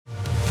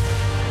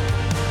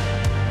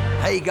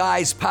Hey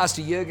guys,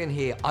 Pastor Jurgen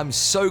here. I'm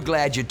so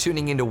glad you're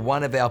tuning into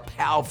one of our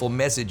powerful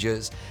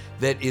messages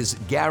that is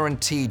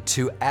guaranteed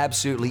to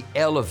absolutely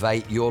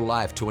elevate your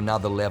life to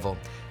another level.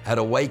 At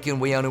Awaken,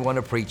 we only want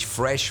to preach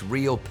fresh,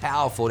 real,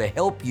 powerful to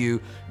help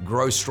you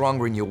grow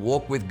stronger in your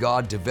walk with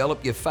God,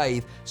 develop your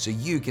faith so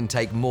you can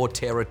take more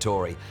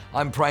territory.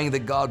 I'm praying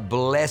that God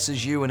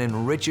blesses you and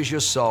enriches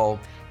your soul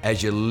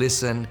as you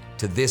listen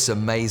to this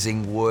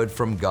amazing word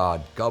from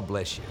God. God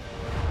bless you.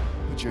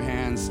 Put your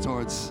hands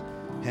towards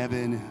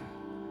heaven.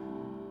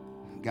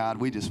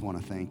 God, we just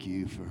want to thank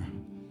you for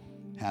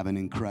having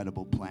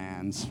incredible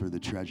plans for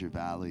the Treasure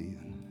Valley.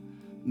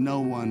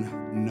 No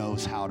one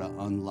knows how to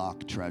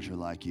unlock treasure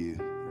like you,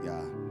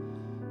 God,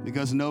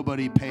 because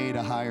nobody paid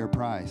a higher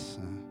price.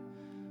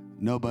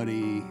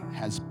 Nobody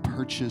has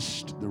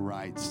purchased the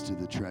rights to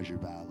the Treasure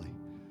Valley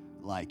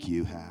like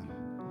you have.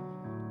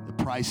 The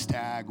price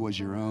tag was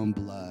your own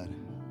blood,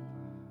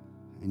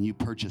 and you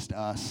purchased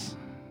us,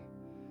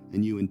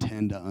 and you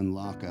intend to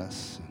unlock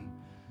us.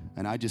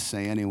 And I just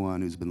say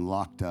anyone who's been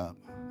locked up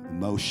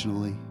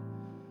emotionally,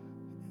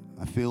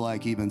 I feel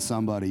like even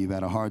somebody you've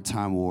had a hard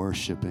time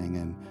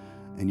worshiping,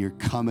 and you're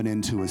coming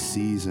into a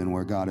season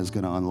where God is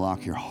going to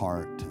unlock your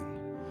heart,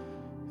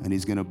 and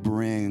he's going to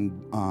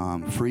bring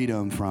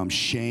freedom from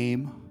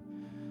shame,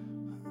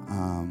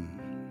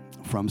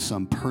 from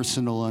some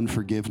personal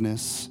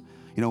unforgiveness.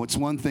 You know, it's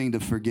one thing to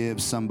forgive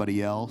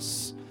somebody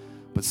else,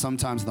 but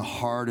sometimes the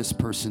hardest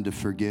person to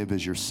forgive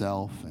is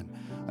yourself. And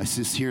I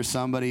just hear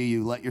somebody,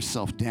 you let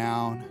yourself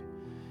down,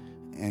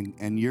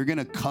 and you're going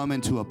to come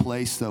into a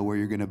place, though, where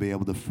you're going to be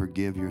able to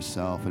forgive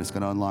yourself, and it's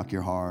going to unlock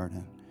your heart.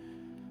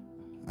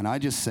 And I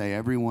just say,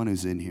 everyone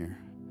who's in here,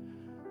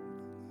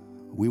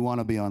 we want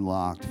to be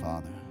unlocked,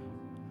 Father.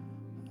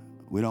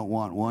 We don't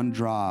want one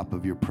drop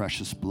of your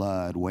precious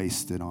blood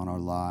wasted on our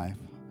life.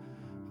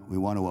 We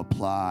want to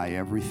apply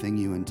everything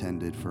you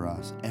intended for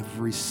us,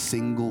 every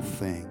single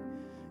thing.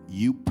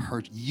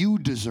 You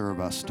deserve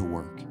us to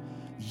work.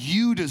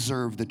 You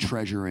deserve the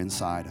treasure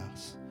inside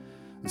us.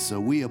 And so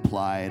we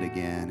apply it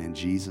again in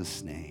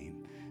Jesus'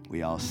 name.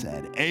 We all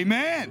said,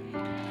 amen.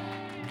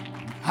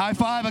 High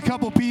five a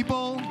couple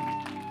people.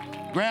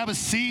 Grab a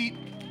seat.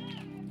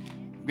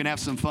 We're going to have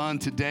some fun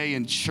today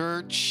in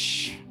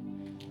church.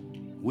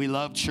 We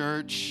love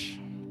church.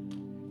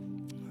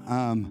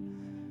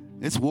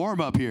 It's warm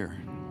up here.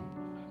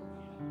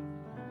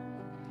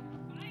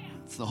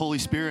 It's the Holy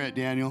Spirit,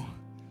 Daniel.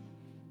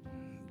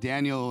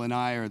 Daniel and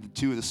I are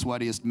two of the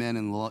sweatiest men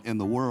in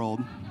the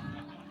world.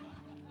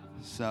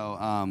 So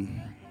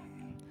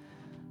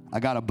I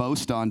got to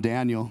boast on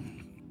Daniel.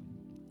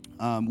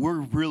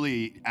 We're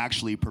really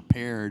actually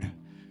prepared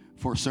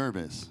for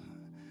service,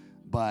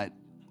 but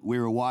we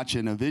were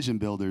watching a Vision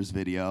Builders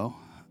video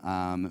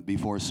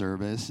before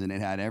service, and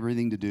it had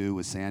everything to do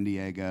with San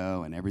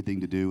Diego and everything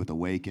to do with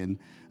Awaken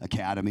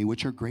Academy,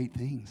 which are great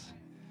things,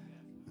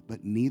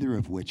 but neither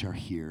of which are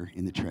here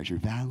in the Treasure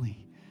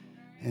Valley.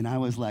 And I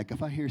was like,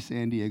 if I hear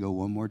San Diego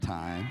one more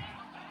time,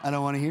 I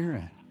don't want to hear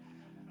it.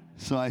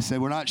 So I said,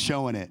 we're not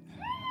showing it.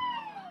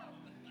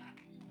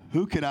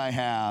 Who could I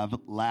have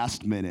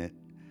last minute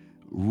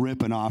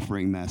rip an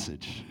offering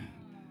message?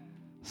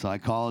 So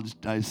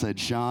I said,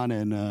 Sean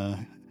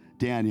and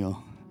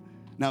Daniel.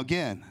 Now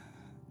again,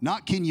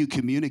 not can you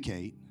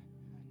communicate,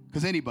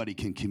 because anybody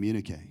can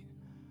communicate,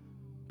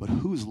 but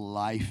whose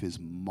life is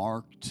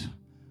marked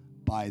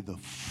by the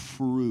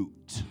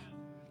fruit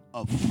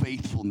of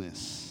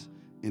faithfulness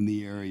in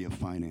the area of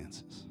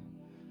finances.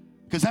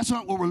 Because that's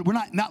not what we're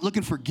not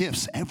looking for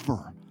gifts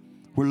ever.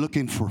 We're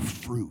looking for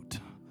fruit.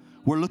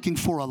 We're looking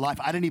for a life.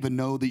 I didn't even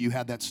know that you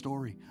had that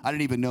story. I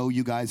didn't even know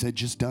you guys had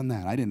just done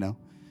that. I didn't know.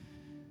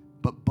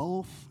 But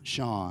both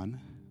Sean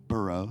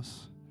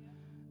Burrows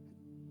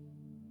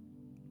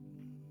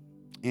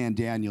and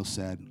Daniel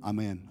said, I'm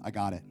in. I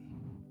got it.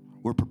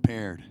 We're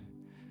prepared.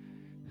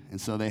 And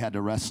so they had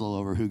to wrestle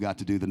over who got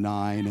to do the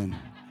 9,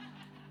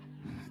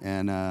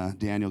 and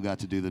Daniel got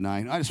to do the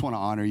 9. I just want to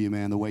honor you,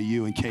 man, the way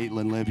you and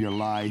Caitlin live your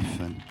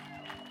life. And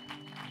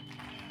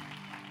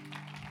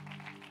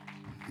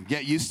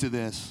get used to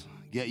this.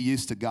 Get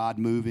used to God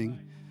moving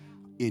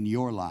in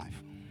your life.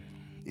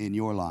 In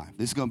your life.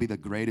 This is going to be the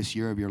greatest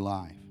year of your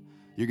life.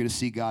 You're going to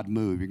see God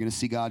move. You're going to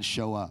see God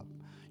show up.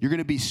 You're going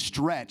to be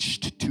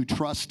stretched to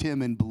trust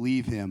him and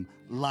believe him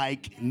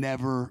like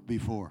never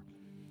before.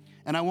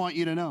 And I want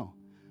you to know,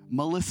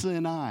 Melissa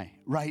and I,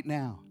 right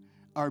now,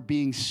 are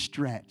being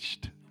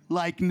stretched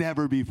like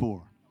never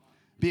before,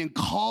 being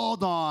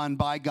called on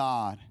by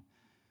God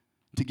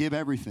to give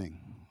everything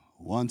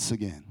once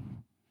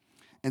again.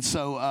 And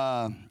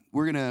so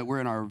we're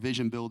in our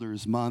Vision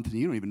Builders month, and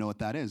you don't even know what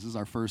that is. This is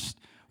our first.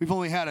 We've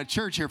only had a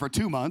church here for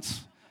 2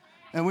 months,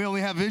 and we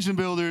only have Vision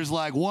Builders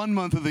like 1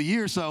 month of the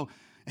year, so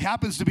it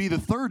happens to be the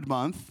 3rd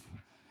month.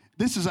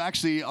 This is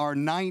actually our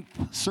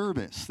 9th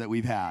service that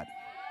we've had.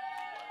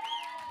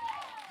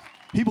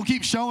 People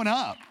keep showing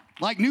up,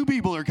 like new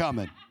people are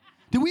coming.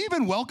 Did we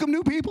even welcome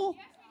new people?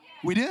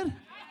 We did?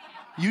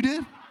 You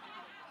did?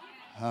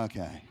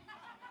 Okay.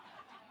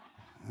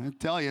 I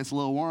tell you, it's a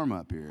little warm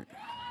up here.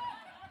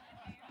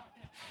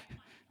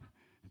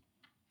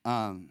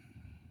 But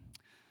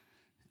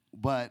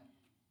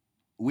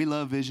we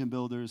love vision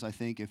builders. I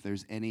think if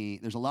there's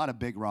a lot of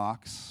big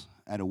rocks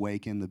at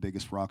Awaken. The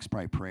biggest rock's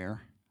probably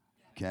prayer,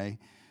 okay?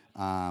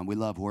 We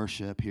love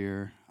worship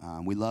here.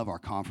 We love our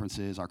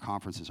conferences. Our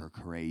conferences are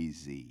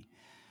crazy.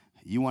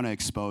 You want to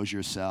expose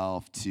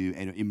yourself to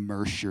and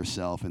immerse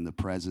yourself in the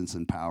presence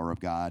and power of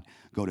God.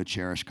 Go to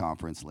Cherish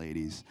Conference,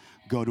 ladies.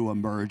 Go to a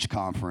Merge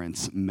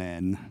Conference,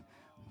 men.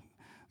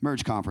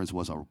 Merge Conference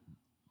was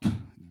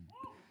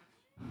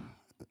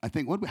I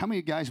think, how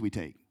many guys we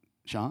take,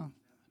 Sean?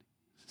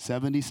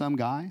 70-some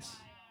guys?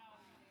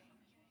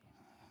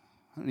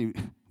 We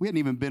hadn't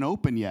even been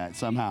open yet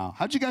somehow.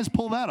 How'd you guys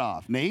pull that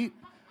off, Nate?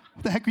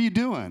 What the heck are you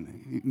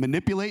doing? You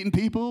manipulating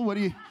people? What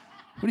are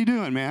you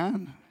doing,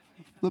 man?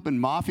 Flipping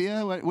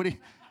mafia? What are you,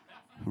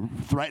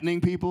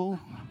 threatening people?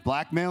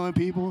 Blackmailing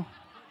people?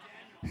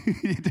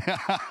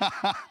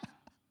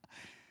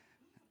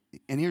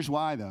 And here's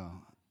why, though.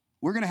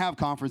 We're going to have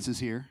conferences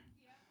here,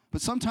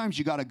 but sometimes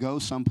you got to go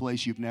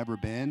someplace you've never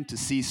been to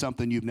see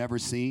something you've never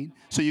seen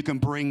so you can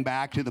bring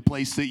back to the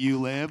place that you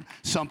live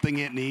something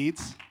it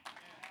needs.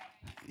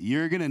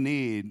 You're going to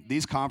need,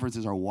 these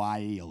conferences are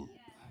wild.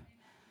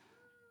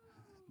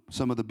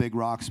 Some of the big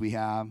rocks we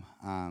have,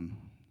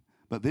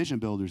 but Vision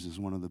Builders is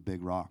one of the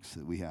big rocks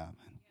that we have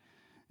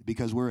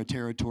because we're a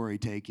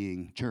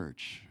territory-taking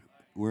church.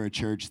 We're a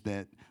church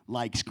that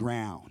likes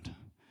ground.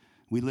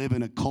 We live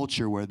in a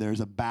culture where there's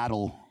a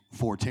battle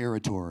for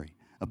territory,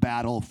 a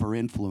battle for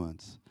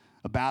influence,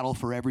 a battle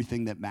for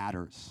everything that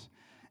matters.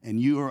 And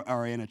you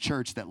are in a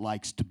church that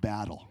likes to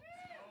battle.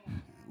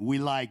 We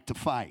like to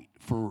fight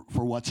for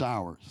what's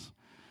ours.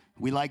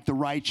 We like the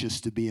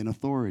righteous to be in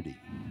authority.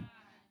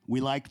 We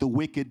like the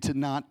wicked to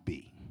not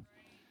be.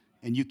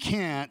 And you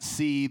can't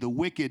see the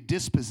wicked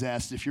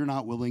dispossessed if you're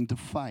not willing to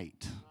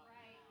fight.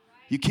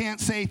 You can't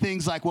say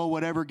things like, well,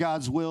 whatever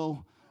God's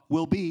will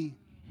be.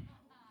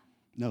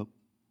 No,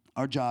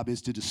 our job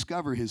is to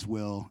discover his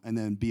will and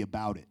then be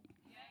about it.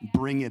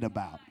 Bring it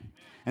about.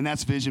 And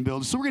that's Vision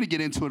Builders. So we're going to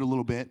get into it a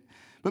little bit.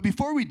 But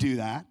before we do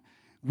that,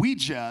 we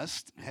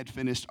just had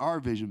finished our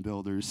Vision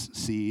Builders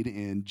seed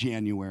in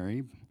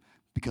January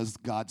because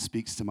God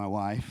speaks to my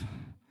wife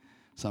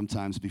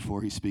sometimes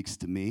before he speaks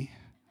to me.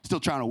 Still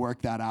trying to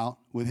work that out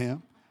with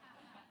him.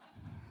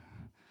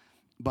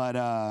 But,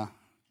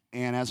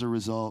 and as a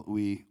result,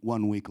 we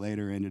 1 week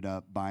later ended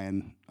up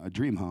buying a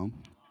dream home.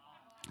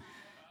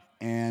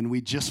 And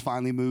we just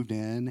finally moved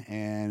in,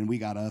 and we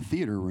got a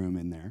theater room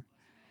in there.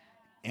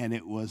 And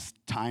it was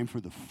time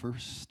for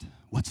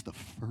what's the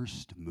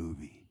first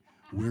movie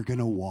we're going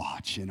to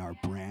watch in our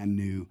brand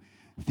new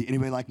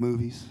anybody like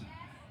movies?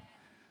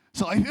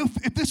 So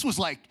if this was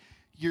like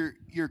you're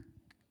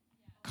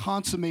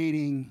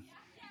consummating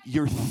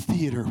your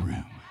theater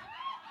room,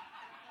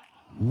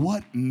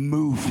 what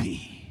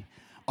movie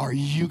are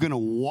you going to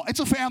watch?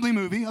 It's a family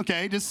movie,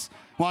 okay? Just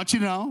want you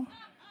to know.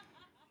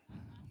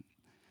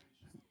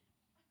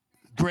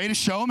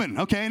 Greatest Showman.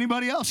 Okay,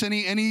 anybody else?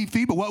 Any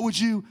feedback? What would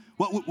you,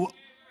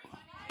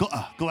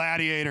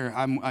 Gladiator.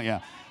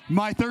 Yeah.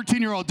 My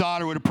 13-year-old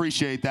daughter would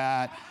appreciate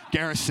that.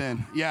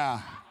 Garrison.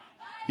 Yeah.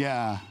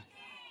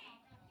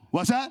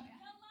 What's that?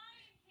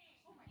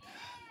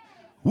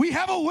 We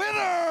have a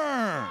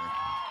winner.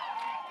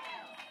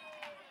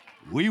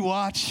 We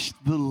watched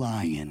The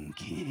Lion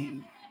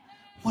King.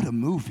 What a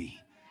movie.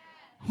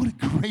 What a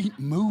great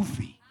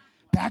movie.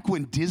 Back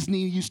when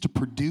Disney used to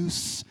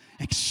produce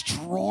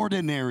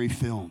extraordinary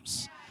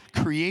films,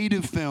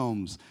 creative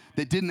films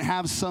that didn't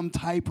have some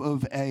type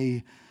of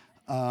a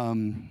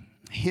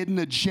hidden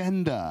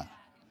agenda.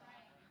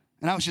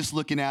 And I was just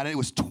looking at it. It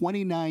was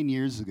 29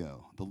 years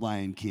ago The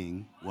Lion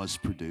King was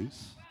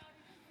produced.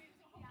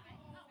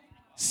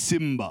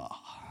 Simba,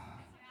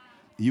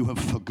 you have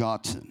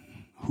forgotten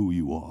who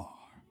you are.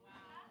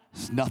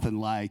 It's nothing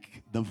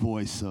like the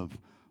voice of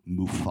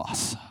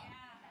Mufasa.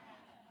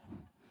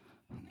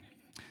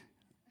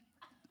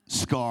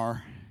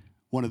 Scar,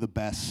 one of the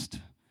best,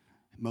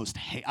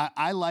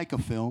 I like a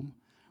film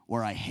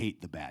where I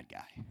hate the bad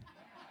guy.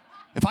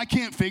 If I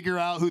can't figure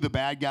out who the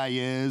bad guy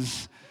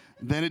is,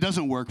 then it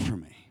doesn't work for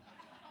me.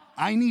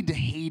 I need to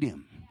hate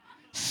him.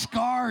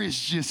 Scar is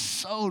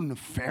just so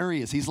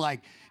nefarious.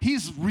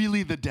 He's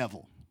really the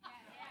devil.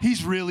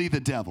 He's really the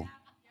devil.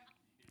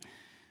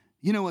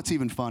 You know what's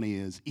even funny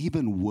is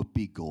even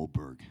Whoopi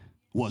Goldberg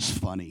was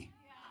funny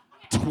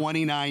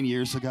 29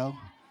 years ago.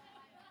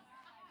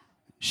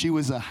 She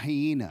was a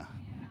hyena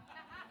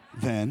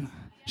then.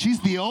 She's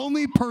the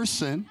only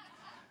person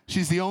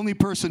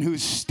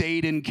who's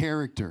stayed in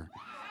character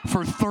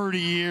for 30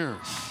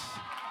 years.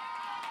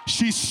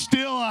 She's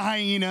still a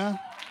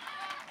hyena.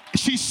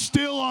 She's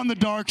still on the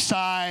dark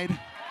side.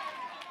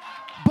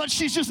 But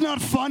she's just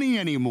not funny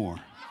anymore.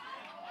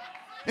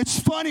 It's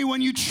funny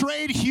when you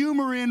trade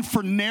humor in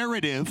for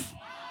narrative,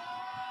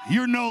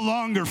 you're no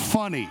longer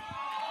funny.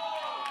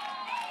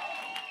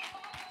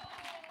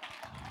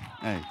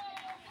 Hey.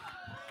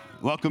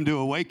 Welcome to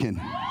Awaken.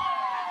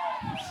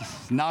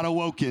 It's not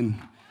awoken,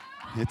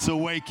 it's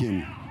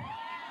awaken.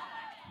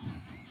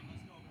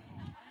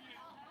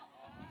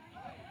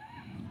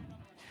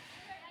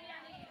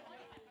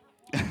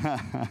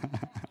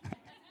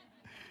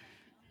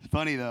 It's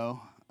funny,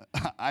 though.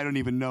 I don't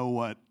even know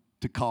what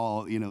to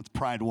call, it's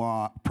Pride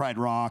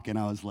Rock, and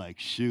I was like,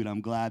 shoot,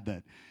 I'm glad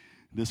that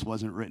this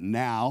wasn't written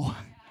now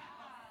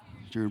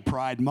during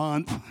Pride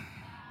Month.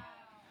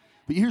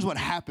 But here's what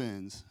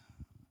happens.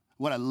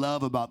 What I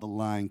love about The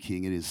Lion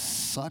King, it is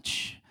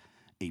such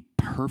a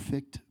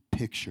perfect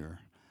picture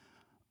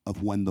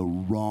of when the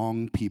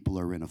wrong people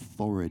are in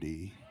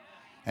authority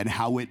and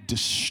how it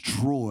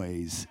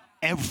destroys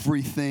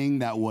everything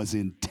that was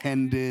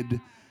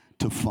intended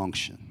to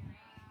function.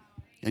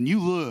 And you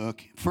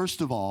look,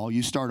 first of all,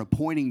 you start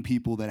appointing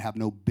people that have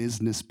no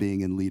business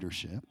being in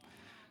leadership.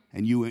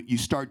 And you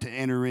start to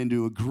enter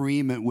into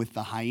agreement with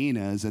the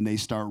hyenas, and they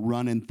start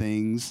running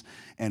things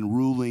and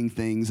ruling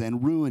things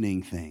and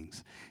ruining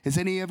things. Has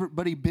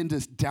anybody been to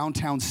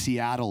downtown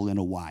Seattle in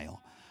a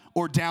while?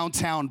 Or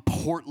downtown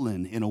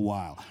Portland in a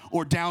while?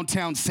 Or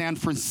downtown San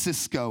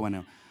Francisco in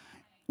a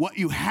What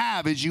you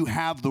have is you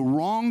have the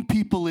wrong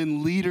people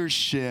in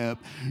leadership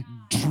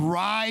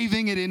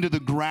driving it into the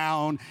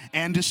ground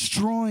and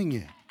destroying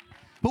it.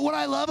 But what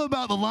I love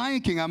about The Lion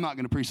King, I'm not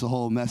going to preach the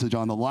whole message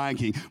on The Lion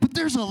King, but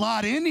there's a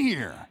lot in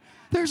here.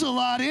 There's a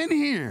lot in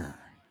here.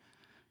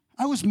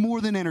 I was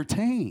more than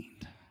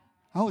entertained.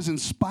 I was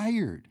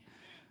inspired.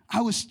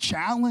 I was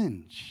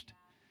challenged.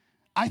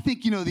 I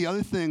think, the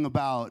other thing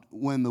about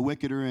when the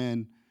wicked are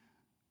in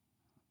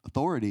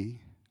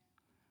authority,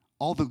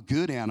 all the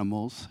good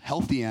animals,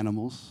 healthy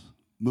animals,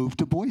 move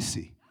to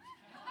Boise.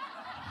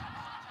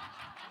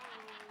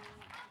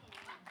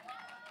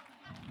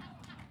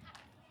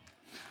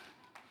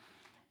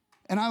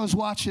 And I was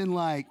watching,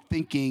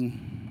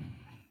 thinking,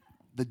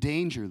 the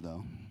danger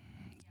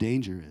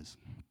is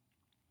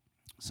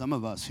some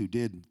of us who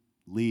did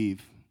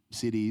leave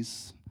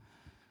cities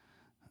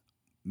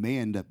may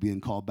end up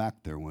being called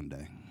back there one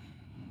day.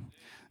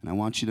 And I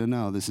want you to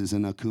know this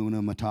isn't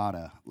Hakuna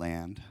Matata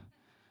land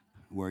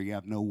where you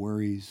have no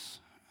worries.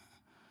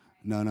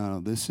 No.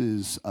 This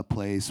is a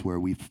place where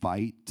we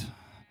fight,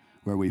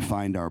 where we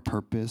find our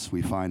purpose,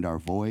 we find our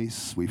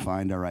voice, we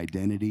find our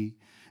identity.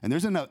 And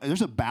there's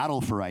a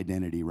battle for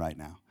identity right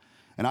now.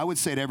 And I would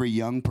say to every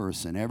young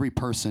person, every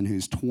person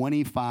who's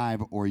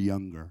 25 or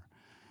younger,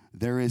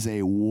 there is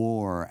a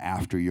war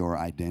after your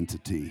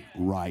identity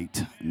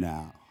right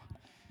now.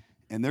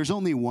 And there's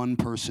only one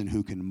person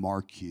who can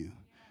mark you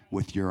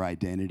with your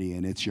identity,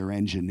 and it's your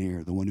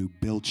engineer, the one who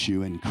built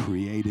you and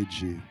created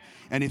you.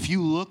 And if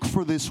you look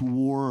for this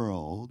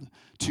world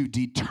to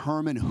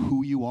determine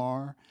who you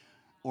are,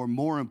 or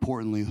more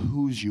importantly,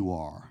 whose you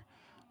are,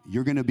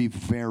 you're going to be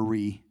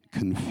very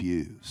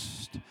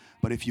confused.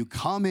 But if you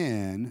come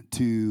in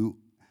to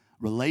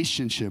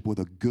relationship with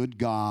a good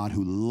God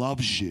who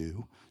loves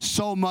you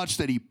so much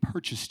that he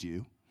purchased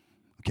you,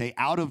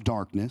 out of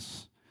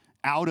darkness,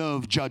 out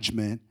of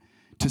judgment,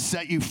 to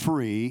set you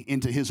free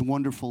into his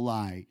wonderful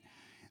light,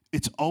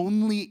 it's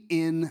only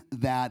in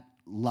that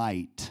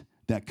light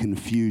that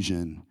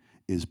confusion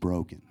is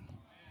broken.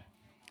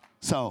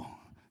 So,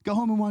 go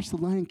home and watch The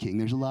Lion King.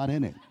 There's a lot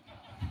in it.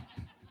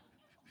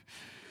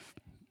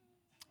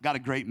 Got a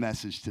great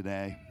message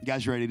today. You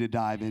guys ready to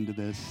dive into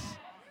this?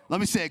 Let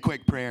me say a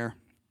quick prayer.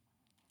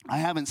 I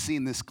haven't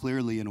seen this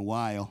clearly in a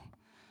while.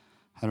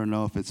 I don't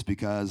know if it's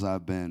because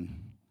I've been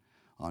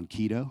on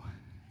keto.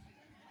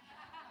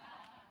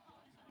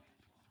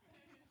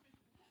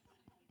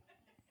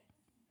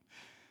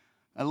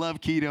 I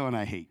love keto and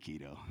I hate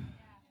keto.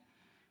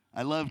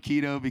 I love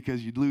keto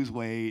because you lose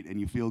weight and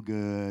you feel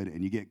good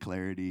and you get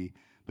clarity,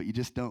 but you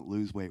just don't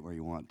lose weight where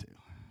you want to.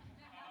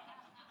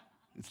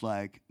 It's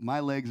like, my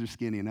legs are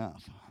skinny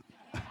enough.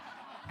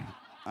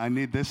 I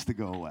need this to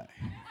go away.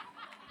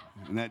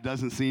 And that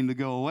doesn't seem to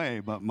go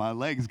away, but my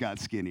legs got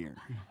skinnier.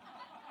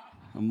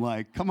 I'm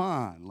like, come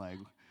on.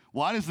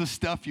 Why does the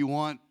stuff you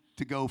want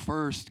to go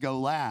first go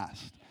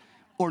last?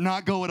 Or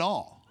not go at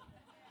all?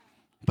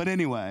 But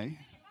anyway,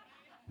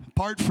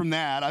 apart from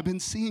that, I've been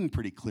seeing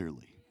pretty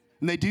clearly.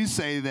 And they do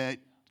say that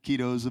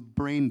keto is a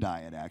brain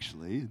diet,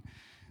 actually.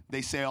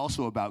 They say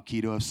also about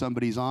keto, if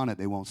somebody's on it,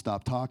 they won't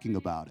stop talking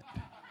about it.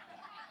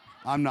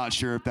 I'm not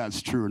sure if that's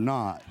true or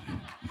not.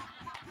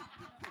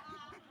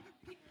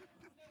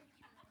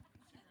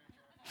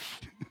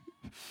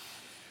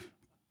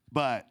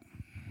 But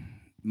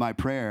my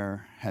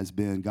prayer has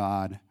been,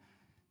 God,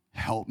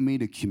 help me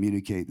to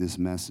communicate this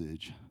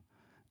message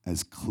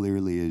as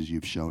clearly as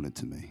you've shown it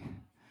to me.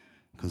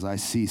 Because I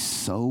see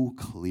so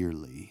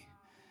clearly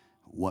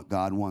what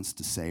God wants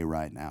to say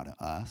right now to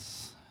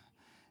us.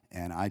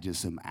 And I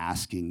just am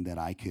asking that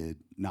I could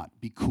not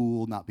be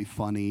cool, not be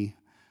funny,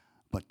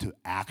 but to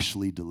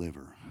actually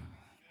deliver.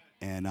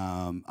 And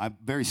I'm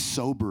very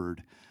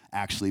sobered,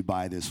 actually,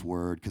 by this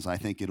word, because I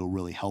think it'll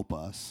really help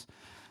us.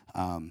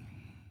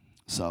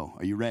 So,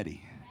 are you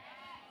ready?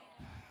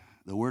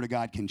 The Word of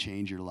God can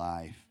change your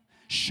life,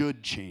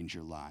 should change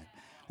your life.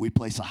 We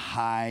place a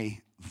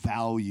high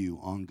value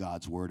on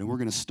God's Word, and we're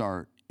going to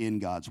start in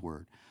God's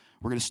Word.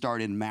 We're going to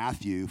start in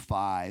Matthew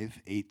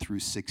 5, 8 through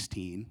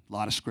 16. A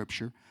lot of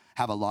Scripture.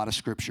 Have a lot of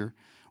Scripture.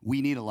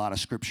 We need a lot of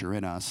Scripture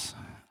in us.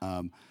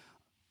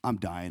 I'm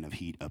dying of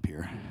heat up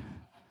here.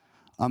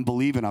 I'm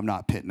believing I'm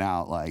not pitting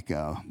out like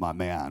my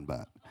man,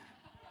 but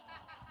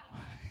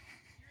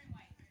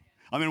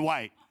I'm in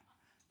white.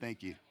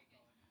 Thank you.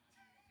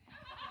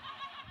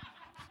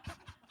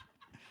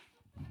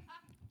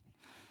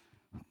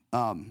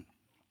 You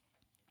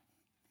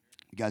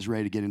guys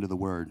ready to get into the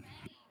Word?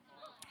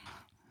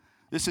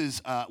 This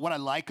is what I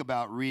like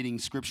about reading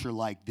scripture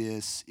like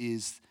this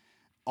is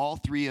all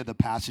three of the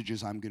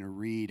passages I'm going to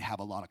read have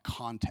a lot of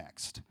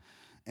context.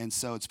 And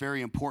so it's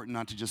very important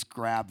not to just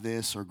grab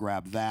this or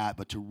grab that,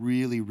 but to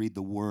really read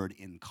the Word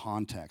in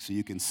context so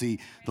you can see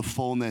the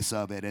fullness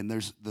of it. And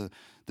there's the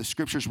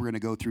scriptures we're going to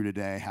go through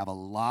today have a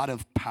lot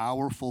of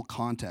powerful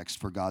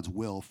context for God's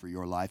will for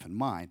your life and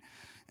mine.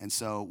 And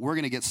so we're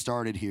going to get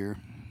started here.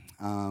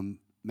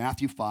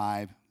 Matthew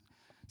 5,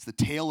 it's the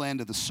tail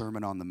end of the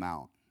Sermon on the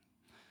Mount.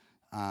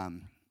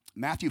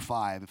 Matthew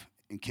 5,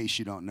 in case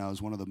you don't know,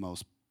 is one of the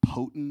most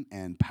potent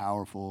and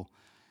powerful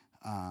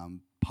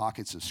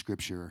pockets of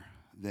Scripture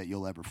that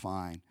you'll ever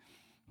find.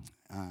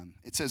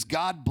 It says,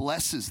 God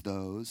blesses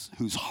those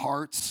whose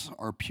hearts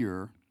are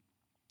pure,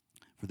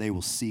 for they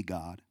will see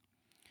God.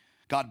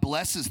 God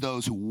blesses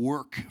those who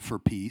work for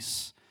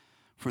peace,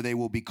 for they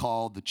will be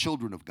called the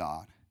children of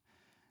God.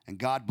 And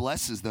God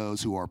blesses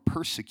those who are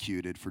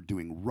persecuted for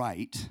doing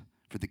right,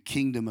 for the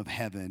kingdom of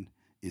heaven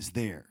is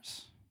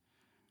theirs.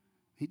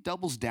 He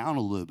doubles down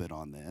a little bit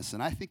on this,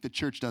 and I think the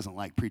church doesn't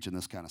like preaching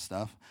this kind of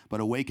stuff,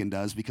 but Awaken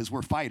does because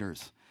we're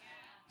fighters.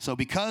 So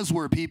because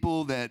we're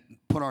people that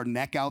put our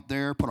neck out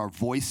there, put our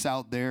voice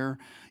out there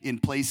in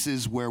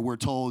places where we're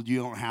told you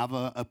don't have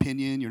an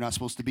opinion, you're not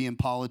supposed to be in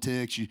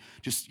politics, you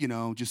just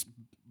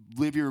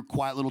live your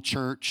quiet little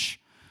church.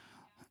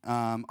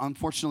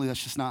 Unfortunately,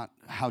 that's just not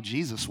how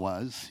Jesus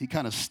was. He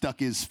kind of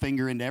stuck his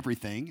finger into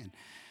everything and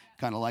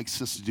kind of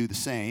likes us to do the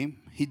same.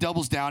 He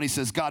doubles down. He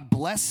says, God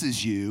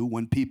blesses you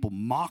when people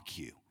mock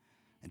you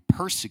and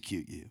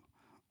persecute you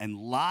and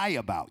lie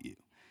about you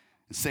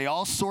and say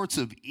all sorts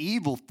of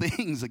evil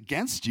things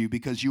against you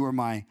because you are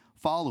my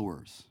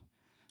followers.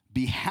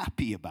 Be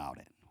happy about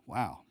it.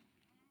 Wow.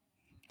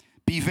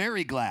 Be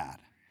very glad,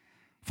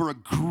 for a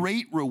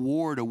great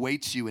reward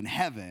awaits you in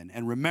heaven.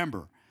 And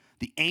remember,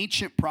 the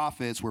ancient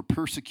prophets were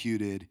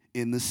persecuted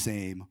in the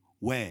same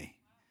way.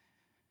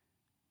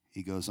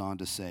 He goes on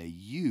to say,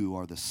 you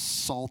are the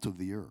salt of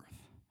the earth.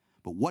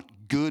 But what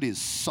good is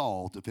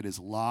salt if it has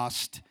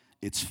lost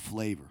its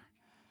flavor?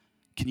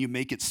 Can you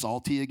make it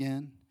salty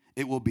again?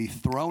 It will be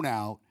thrown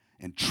out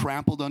and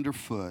trampled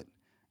underfoot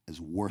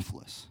as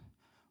worthless.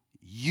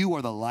 You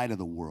are the light of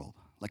the world,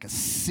 like a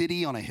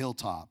city on a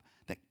hilltop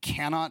that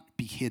cannot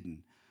be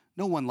hidden.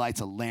 No one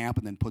lights a lamp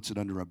and then puts it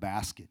under a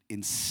basket.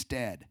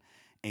 Instead,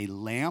 a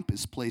lamp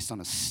is placed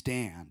on a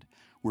stand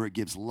where it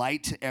gives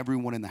light to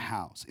everyone in the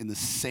house. In the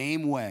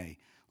same way,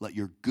 let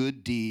your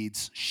good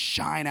deeds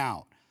shine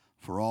out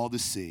for all to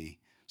see,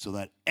 so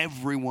that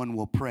everyone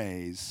will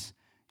praise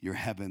your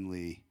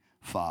heavenly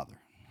Father.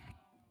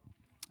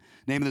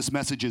 Name of this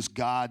message is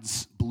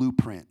God's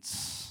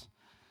Blueprints.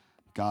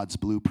 God's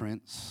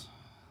Blueprints.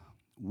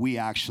 We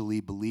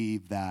actually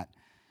believe that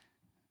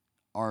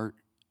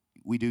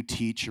we do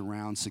teach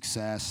around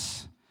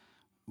success.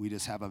 We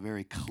just have a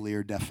very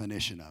clear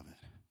definition of it.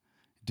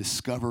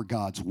 Discover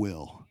God's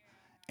will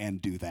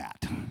and do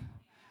that.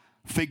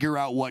 Figure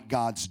out what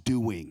God's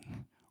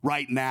doing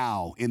right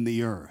now in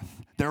the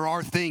earth. There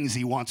are things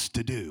he wants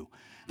to do.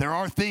 There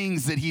are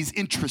things that he's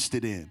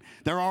interested in.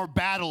 There are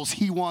battles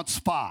he wants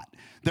fought.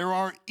 There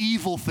are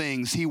evil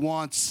things he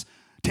wants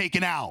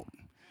taken out.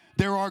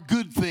 There are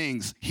good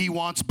things he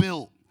wants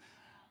built.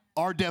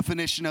 Our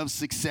definition of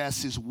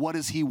success is, what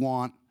does he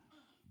want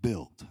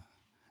built?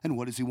 And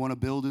what does he want to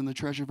build in the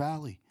Treasure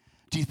Valley?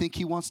 Do you think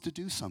he wants to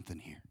do something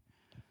here?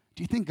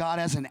 Do you think God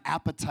has an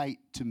appetite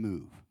to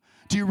move?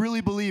 Do you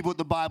really believe what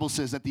the Bible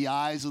says, that the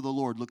eyes of the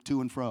Lord look to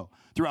and fro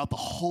throughout the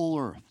whole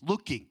earth,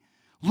 looking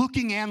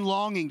and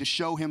longing to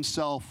show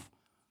himself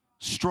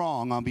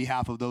strong on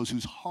behalf of those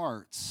whose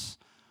hearts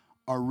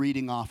are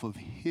reading off of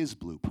his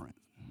blueprint?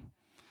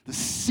 The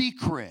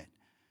secret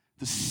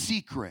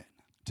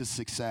to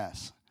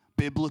success,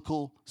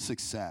 biblical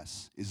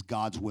success, is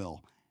God's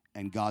will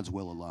and God's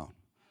will alone.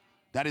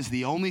 That is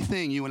the only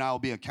thing you and I will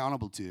be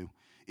accountable to,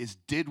 is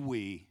did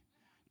we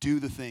do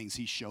the things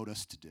he showed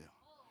us to do?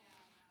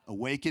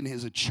 Awaken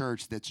is a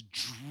church that's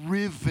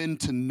driven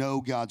to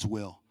know God's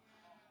will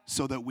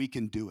so that we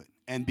can do it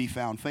and be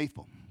found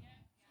faithful.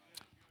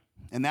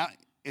 And that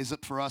is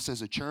it for us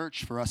as a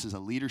church, for us as a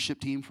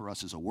leadership team, for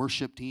us as a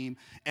worship team,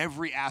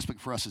 every aspect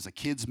for us as a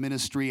kids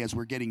ministry, as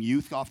we're getting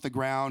youth off the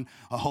ground.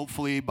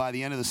 Hopefully by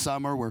the end of the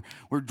summer, we're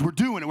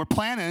doing it. We're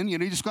planning. You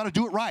just got to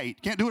do it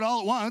right. Can't do it all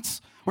at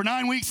once. We're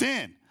 9 weeks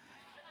in.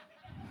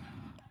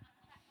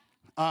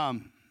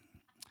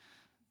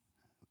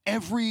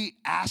 Every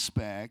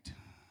aspect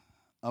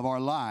of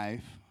our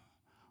life,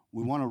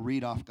 we want to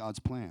read off God's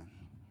plan,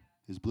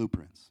 his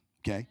blueprints,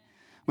 okay?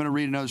 I'm going to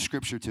read another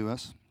scripture to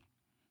us.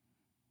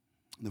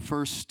 The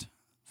first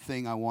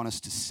thing I want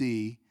us to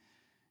see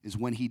is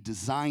when he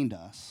designed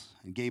us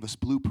and gave us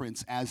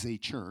blueprints as a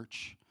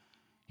church,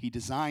 He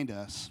designed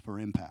us for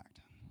impact.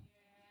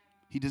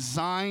 He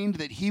designed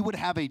that he would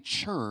have a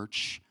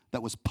church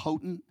that was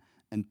potent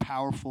and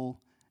powerful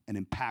and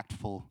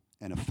impactful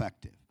and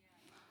effective.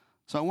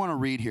 So I want to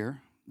read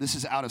here. This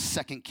is out of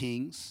 2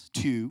 Kings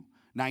 2,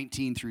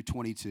 19 through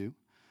 22.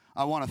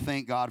 I want to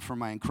thank God for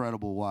my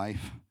incredible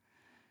wife.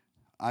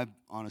 I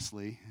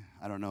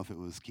don't know if it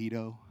was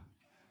keto.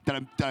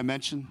 Did I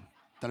mention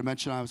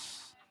I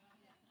was,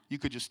 you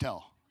could just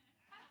tell.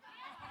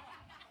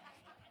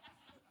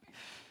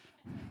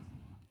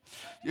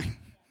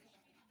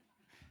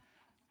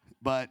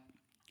 But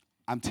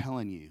I'm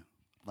telling you,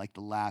 like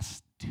the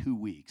last 2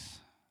 weeks,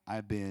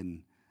 I've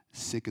been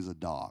sick as a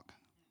dog.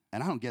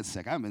 And I don't get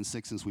sick. I haven't been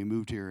sick since we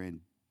moved here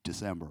in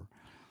December.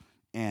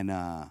 And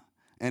I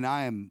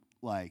am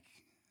like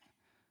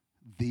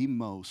the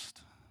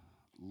most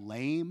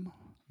lame,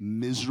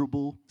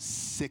 miserable,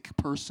 sick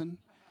person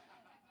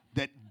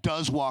that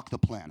does walk the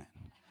planet.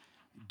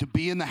 To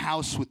be in the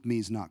house with me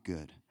is not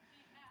good.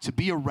 To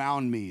be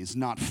around me is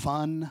not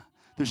fun.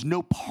 There's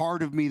no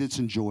part of me that's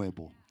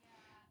enjoyable.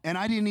 And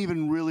I didn't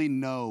even really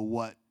know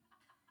what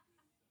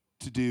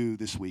to do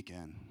this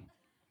weekend.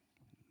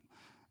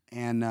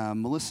 And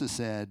Melissa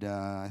said,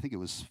 I think it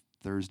was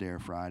Thursday or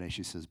Friday,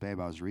 she says, babe,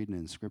 I was reading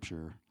in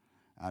Scripture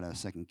out of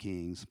 2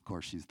 Kings. Of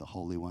course, she's the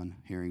Holy One,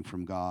 hearing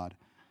from God.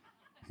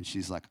 And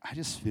she's like,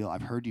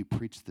 I've heard you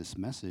preach this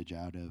message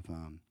out of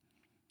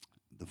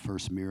the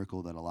first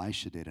miracle that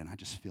Elisha did, and I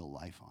just feel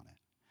life on it.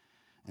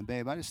 And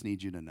babe, I just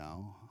need you to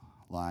know,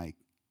 like,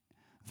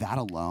 that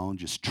alone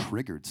just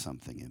triggered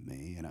something in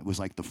me. And it was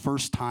like the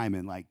first time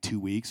in like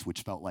 2 weeks,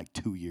 which felt like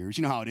 2 years.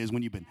 You know how it is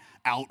when you've been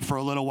out for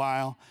a little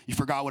while? You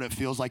forgot what it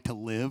feels like to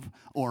live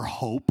or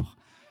hope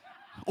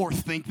or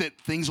think that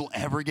things will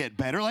ever get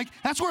better. Like,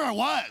 that's where I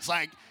was.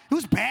 Like, it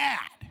was bad.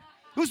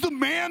 It was the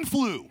man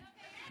flu.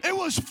 It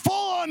was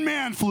full-on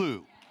man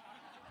flu.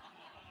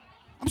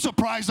 I'm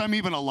surprised I'm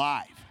even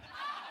alive.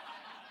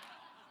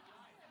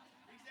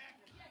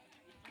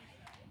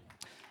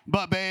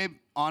 But babe,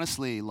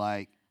 honestly,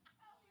 like,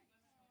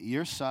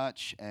 you're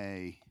such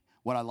a,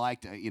 what I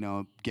liked,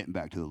 getting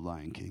back to the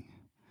Lion King.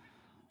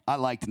 I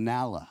liked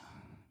Nala.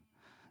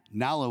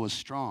 Nala was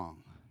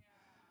strong,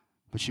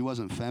 but she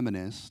wasn't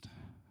feminist.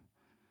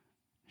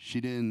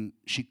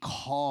 She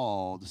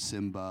called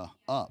Simba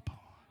up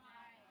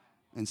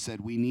and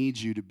said, we need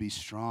you to be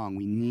strong.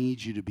 We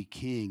need you to be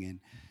king.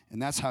 And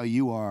that's how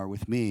you are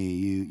with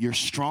me. You're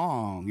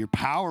strong, you're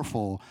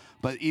powerful,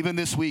 but even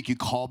this week you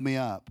called me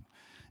up.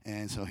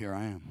 And so here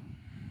I am.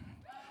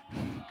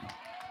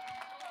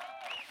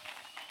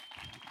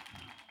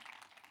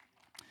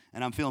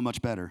 And I'm feeling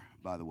much better,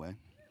 by the way.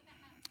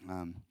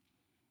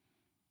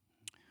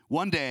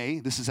 One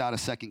day, this is out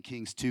of 2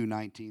 Kings 2,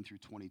 19 through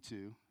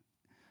 22.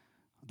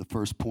 The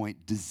first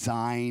point,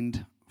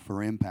 designed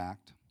for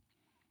impact.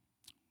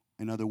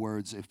 In other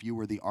words, if you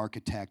were the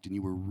architect and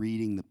you were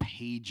reading the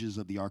pages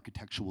of the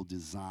architectural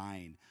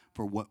design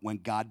for when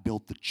God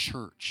built the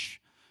church.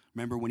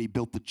 Remember when he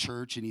built the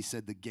church and he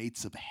said the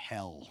gates of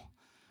hell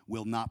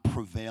will not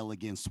prevail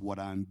against what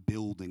I'm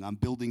building. I'm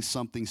building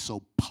something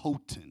so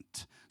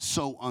potent,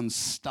 so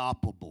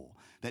unstoppable,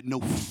 that no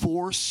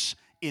force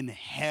in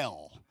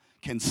hell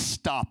can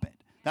stop it.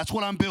 That's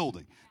what I'm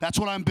building. That's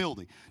what I'm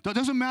building. It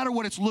doesn't matter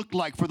what it's looked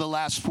like for the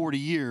last 40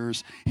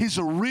 years. His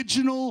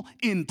original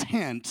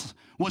intent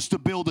was to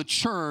build a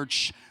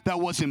church that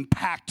was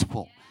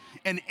impactful.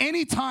 And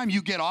anytime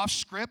you get off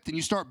script and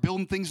you start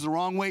building things the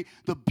wrong way,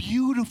 the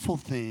beautiful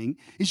thing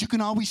is you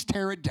can always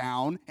tear it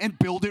down and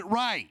build it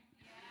right.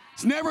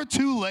 It's never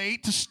too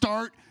late to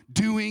start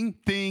doing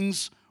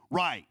things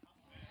right.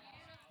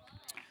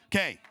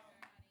 Okay.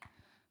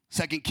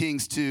 2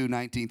 Kings 2,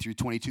 19 through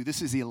 22.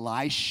 This is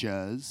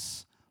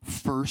Elisha's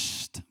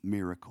first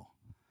miracle.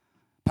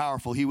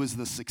 Powerful. He was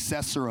the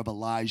successor of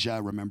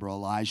Elijah. Remember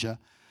Elijah,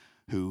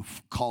 who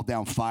called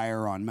down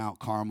fire on Mount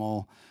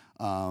Carmel,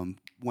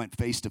 went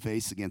face to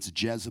face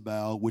against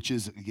Jezebel, which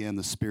is, again,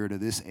 the spirit of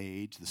this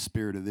age, the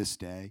spirit of this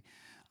day.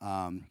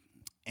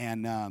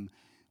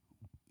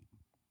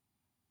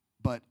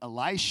 But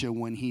Elisha,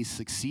 when he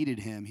succeeded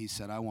him, he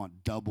said, I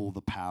want double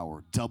the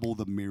power, double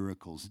the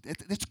miracles.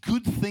 It's a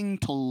good thing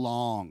to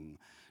long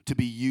to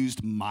be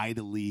used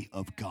mightily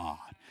of God.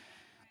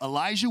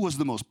 Elijah was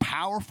the most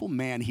powerful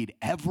man he'd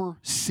ever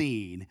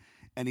seen.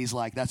 And he's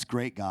like, that's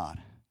great,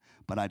 God,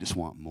 but I just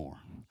want more.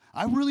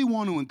 I really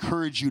want to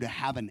encourage you to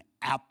have an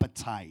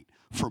appetite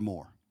for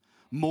more.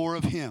 More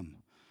of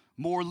him.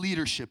 More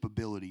leadership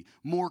ability,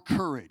 more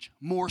courage,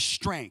 more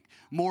strength,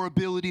 more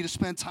ability to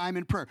spend time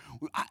in prayer.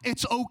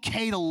 It's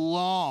okay to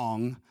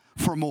long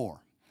for more.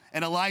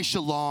 And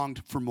Elisha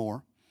longed for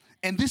more.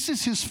 And this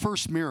is his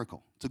first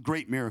miracle. It's a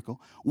great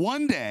miracle.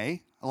 One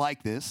day, I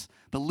like this,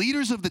 the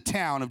leaders of the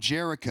town of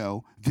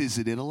Jericho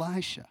visited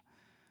Elisha.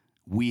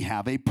 We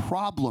have a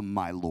problem,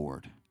 my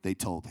Lord, they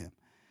told him.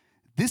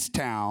 This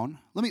town,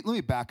 let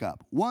me back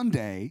up. One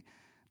day,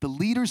 the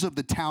leaders of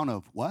the town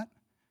of what?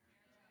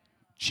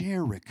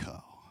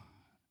 Jericho.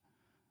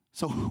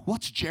 So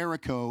what's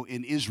Jericho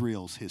in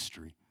Israel's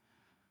history?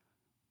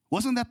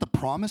 Wasn't that the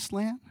promised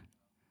land?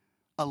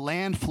 a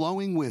land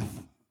flowing with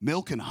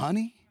milk and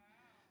honey?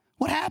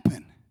 What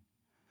happened?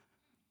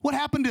 What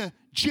happened to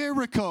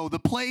Jericho, the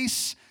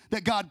place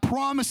that God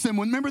promised them?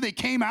 Remember they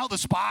came out, the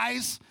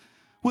spies,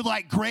 with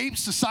like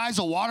grapes the size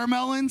of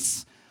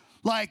watermelons?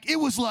 Like, it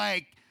was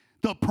like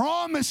the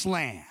promised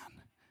land.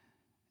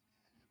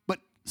 But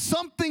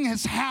something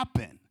has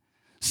happened.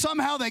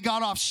 Somehow they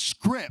got off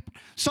script.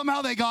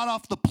 Somehow they got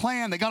off the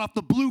plan. They got off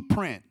the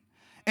blueprint.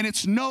 And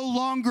it's no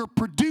longer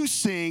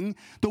producing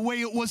the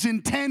way it was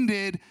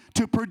intended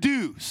to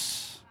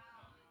produce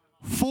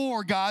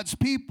for God's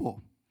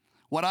people.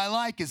 What I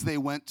like is they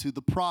went to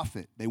the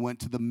prophet. They went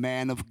to the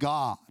man of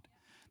God.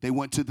 They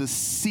went to the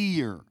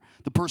seer,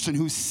 the person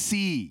who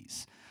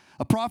sees.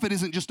 A prophet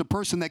isn't just a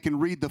person that can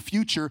read the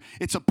future.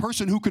 It's a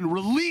person who can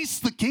release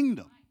the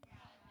kingdom.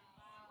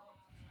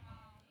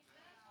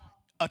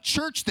 A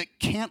church that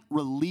can't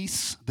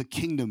release the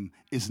kingdom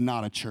is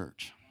not a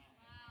church.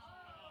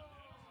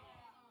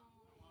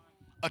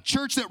 A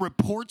church that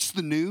reports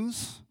the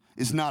news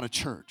is not a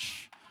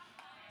church.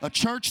 A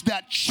church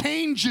that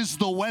changes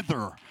the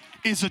weather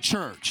is a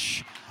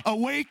church.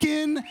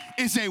 Awaken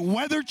is a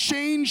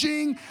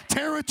weather-changing,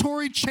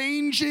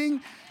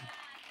 territory-changing.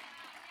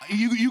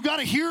 You got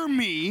to hear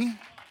me.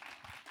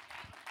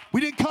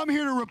 We didn't come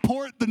here to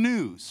report the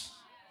news.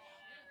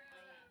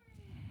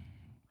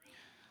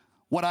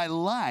 What I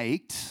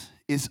liked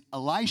is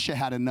Elisha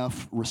had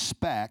enough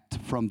respect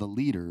from the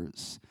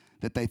leaders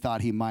that they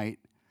thought he might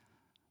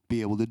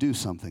be able to do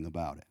something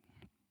about it.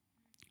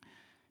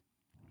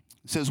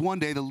 It says, one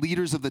day the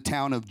leaders of the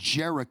town of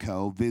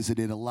Jericho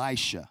visited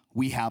Elisha.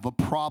 "We have a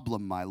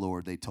problem, my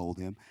lord," they told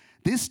him.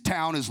 "This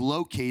town is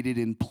located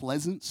in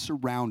pleasant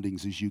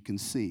surroundings, as you can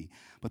see,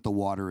 but the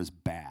water is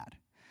bad,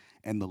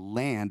 and the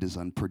land is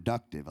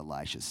unproductive,"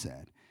 Elisha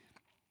said.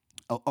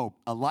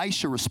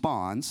 Elisha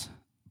responds,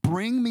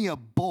 "Bring me a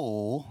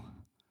bowl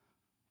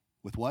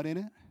with what in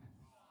it?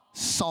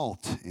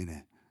 Salt in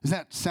it." Does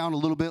that sound a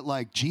little bit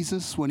like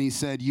Jesus when he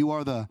said, "You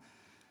are the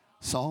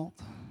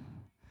salt"?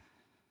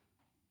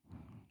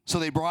 So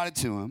they brought it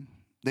to him.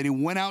 Then he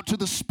went out to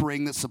the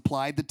spring that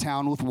supplied the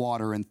town with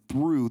water and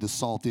threw the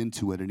salt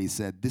into it. And he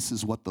said, "This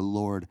is what the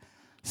Lord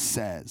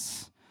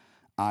says.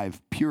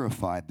 I've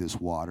purified this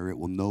water. It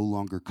will no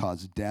longer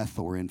cause death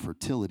or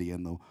infertility."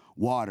 And the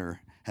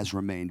water has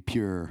remained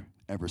pure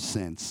ever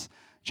since,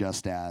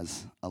 just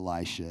as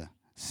Elisha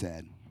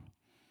said.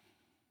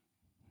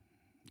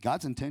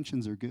 God's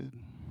intentions are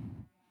good.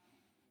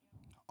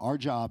 Our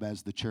job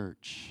as the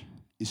church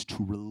is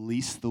to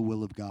release the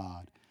will of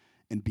God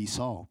and be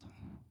salt.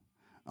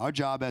 Our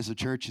job as a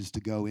church is to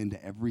go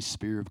into every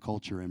sphere of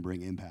culture and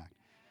bring impact.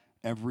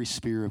 Every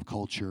sphere of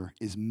culture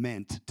is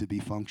meant to be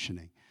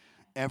functioning.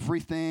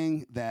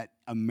 Everything that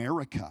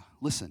America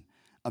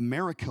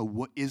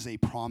is a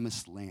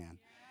promised land.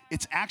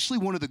 It's actually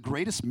one of the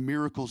greatest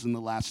miracles in the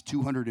last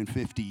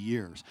 250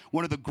 years.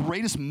 One of the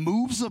greatest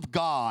moves of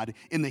God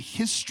in the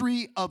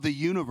history of the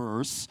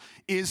universe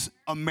is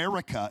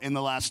America in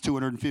the last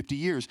 250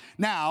 years.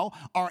 Now,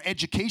 our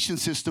education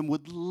system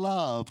would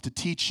love to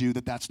teach you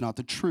that that's not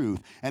the truth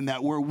and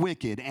that we're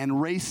wicked and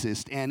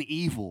racist and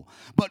evil.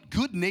 But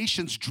good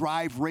nations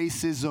drive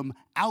racism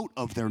out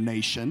of their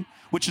nation,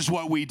 which is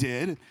what we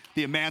did,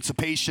 the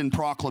Emancipation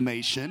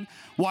Proclamation.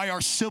 Why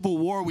our Civil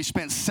War, we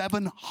spent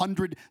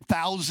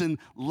 700,000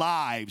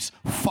 lives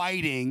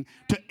fighting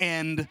to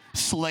end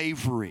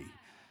slavery.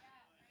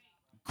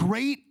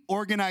 Great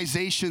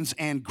organizations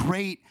and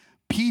great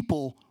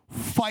people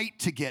fight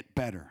to get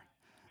better.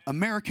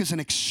 America's an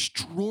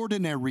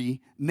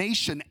extraordinary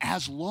nation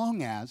as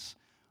long as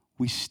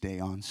we stay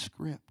on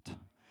script.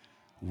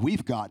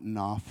 We've gotten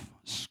off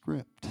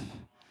script.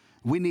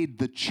 We need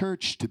the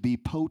church to be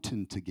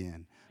potent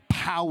again,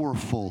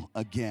 powerful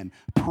again,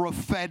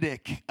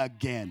 prophetic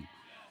again,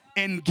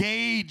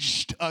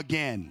 engaged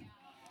again.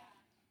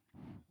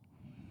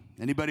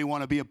 Anybody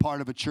want to be a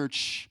part of a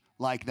church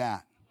like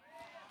that?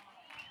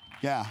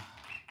 Yeah.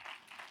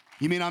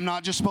 You mean I'm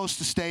not just supposed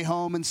to stay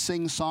home and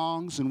sing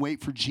songs and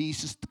wait for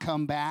Jesus to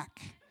come back?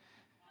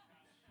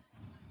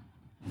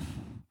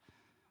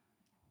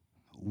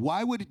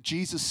 Why would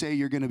Jesus say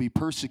you're going to be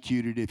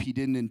persecuted if he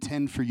didn't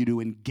intend for you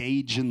to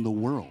engage in the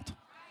world?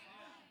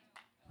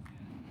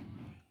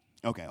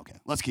 Okay.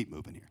 Let's keep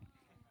moving here.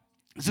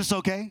 Is this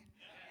okay?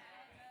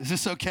 Is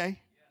this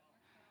okay?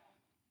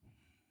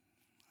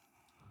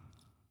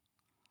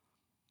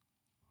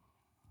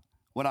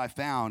 What I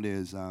found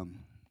is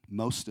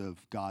most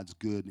of God's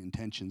good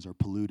intentions are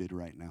polluted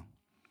right now.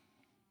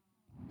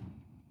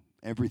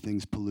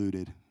 Everything's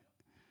polluted.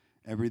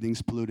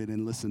 Everything's polluted.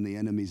 And listen, the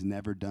enemy's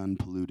never done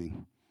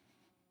polluting.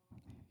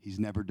 He's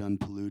never done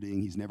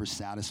polluting. He's never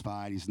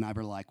satisfied. He's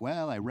never like,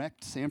 well, I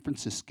wrecked San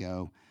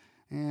Francisco.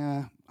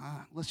 Yeah,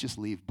 let's just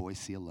leave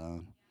Boise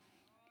alone.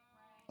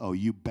 Oh,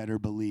 you better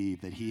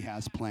believe that he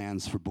has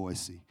plans for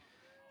Boise.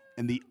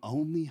 And the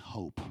only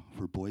hope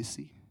for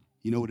Boise,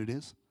 you know what it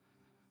is?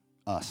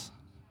 Us.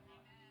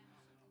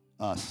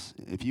 Us.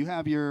 If you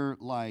have your,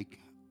 like,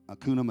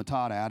 Hakuna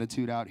Matata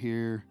attitude out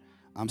here,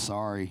 I'm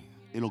sorry.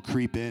 It'll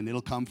creep in.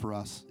 It'll come for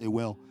us. It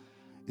will.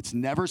 It's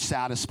never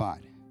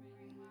satisfied.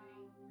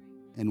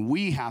 And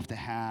we have to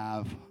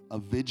have a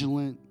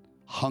vigilant,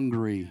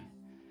 hungry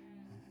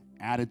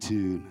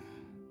attitude.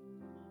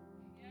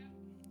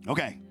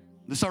 Okay,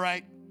 this all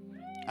right?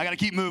 I got to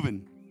keep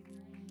moving.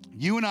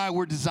 You and I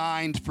were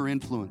designed for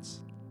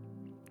influence.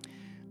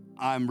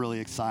 I'm really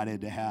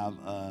excited to have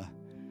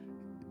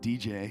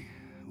DJ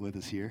with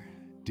us here.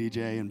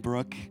 DJ and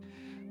Brooke,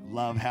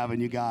 love having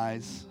you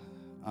guys.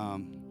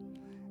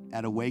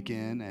 At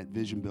Awaken, at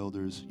Vision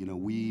Builders,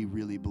 we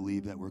really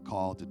believe that we're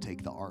called to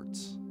take the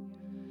arts.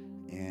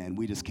 And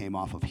we just came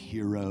off of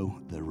Hero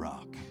the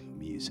Rock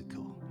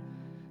musical.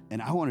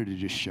 And I wanted to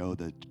just show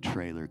the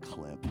trailer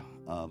clip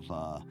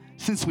of,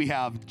 since we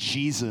have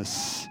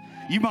Jesus,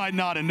 you might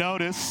not have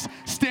noticed.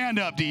 Stand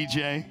up,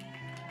 DJ.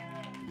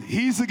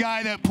 He's the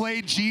guy that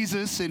played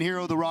Jesus in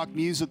Hero the Rock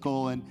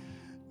musical. And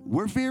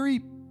we're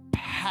very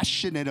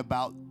passionate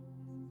about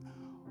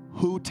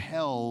who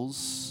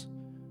tells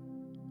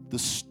the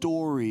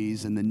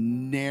stories and the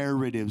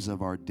narratives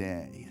of our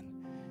day.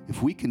 And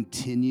if we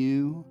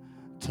continue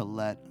to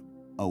let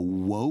a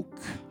woke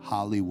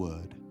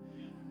Hollywood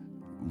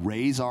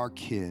raise our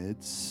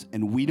kids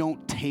and we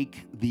don't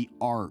take the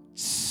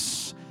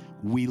arts,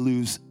 we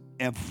lose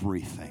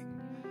everything.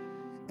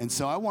 And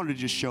so I wanted to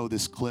just show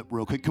this clip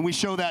real quick. Can we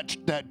show that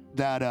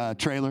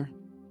trailer?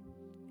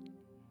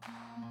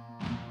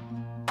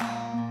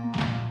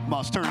 Come on,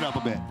 let's turn it up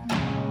a bit.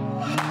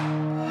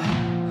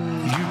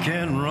 You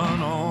can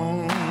run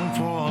on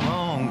for a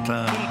long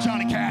time. Little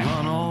Johnny Cash.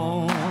 Run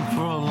on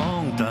for a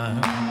long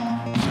time.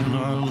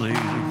 Sooner or later,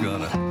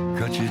 gotta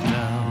cut you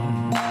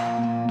down.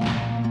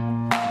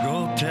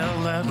 Go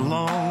tell that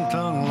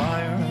long-tongued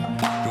liar.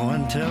 Go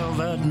and tell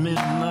that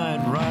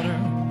midnight rider.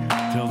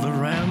 Tell the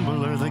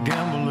rambler, the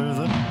gambler,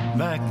 the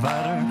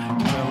backbiter.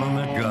 Tell him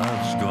that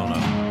God's gonna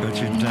cut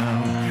you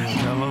down.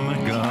 Tell him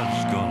that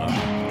God's gonna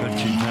cut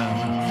you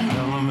down.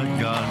 Tell him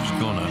that God's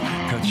gonna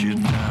cut you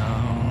down.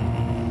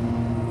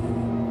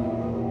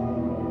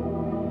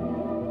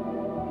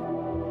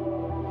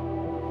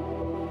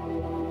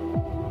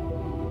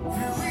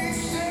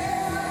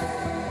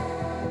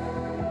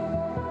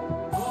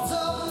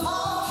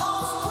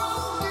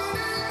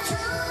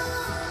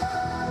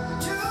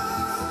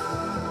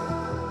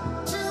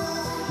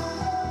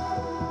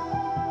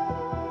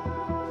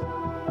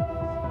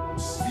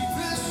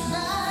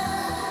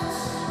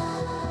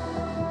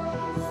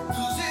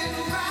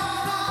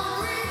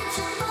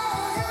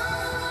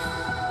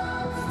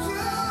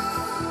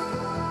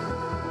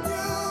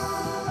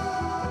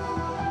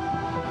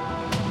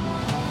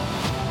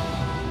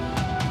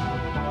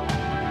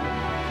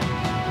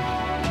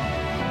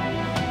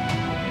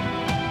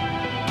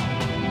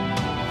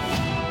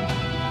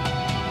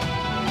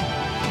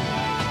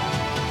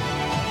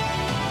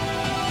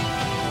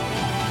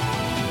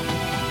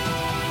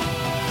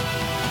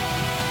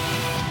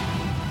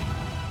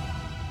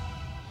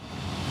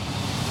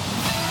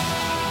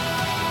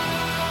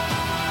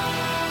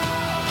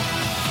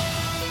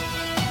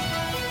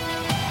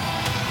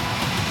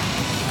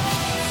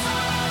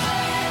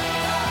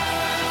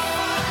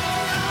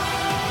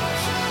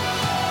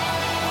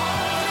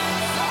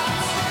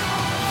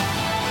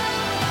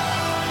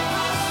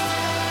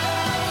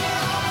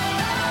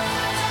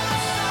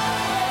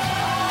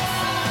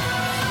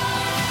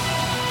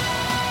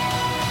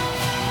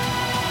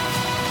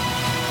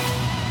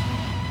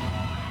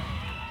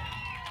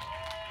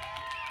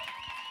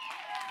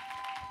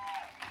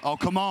 Oh,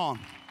 come on.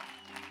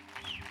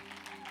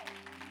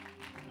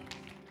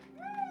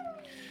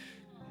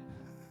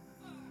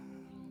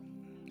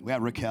 We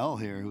had Raquel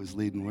here who was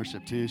leading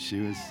worship too.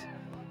 She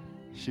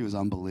was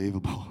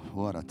unbelievable.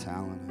 What a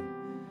talent.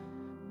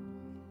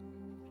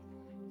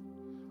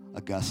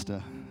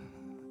 Augusta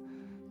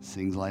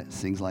sings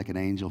like an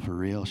angel for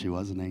real. She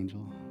was an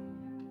angel.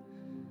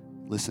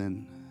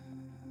 Listen,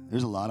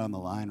 there's a lot on the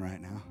line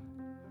right now.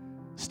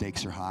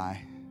 Stakes are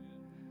high.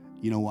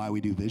 You know why we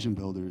do Vision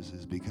Builders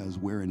is because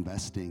we're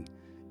investing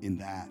in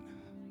that.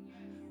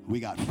 We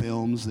got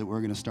films that we're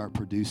going to start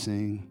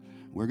producing.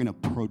 We're going to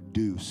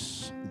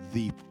produce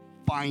the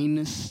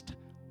finest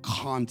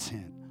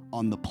content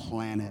on the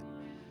planet.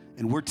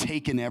 And we're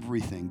taking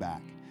everything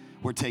back.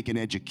 We're taking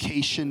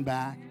education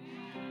back.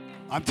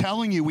 I'm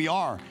telling you, we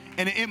are.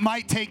 And it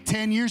might take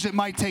 10 years. It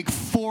might take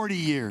 40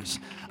 years.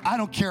 I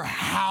don't care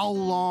how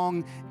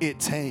long it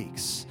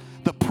takes.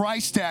 The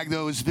price tag,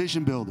 though, is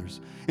Vision Builders.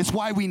 It's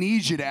why we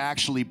need you to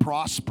actually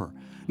prosper.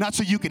 Not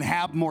so you can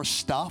have more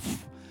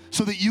stuff,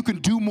 so that you can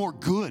do more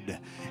good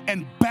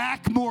and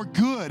back more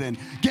good and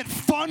get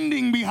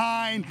funding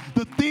behind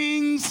the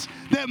things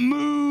that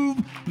move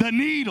the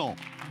needle.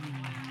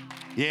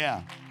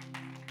 Yeah.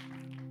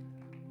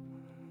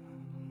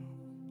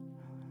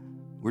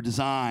 We're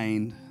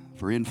designed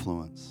for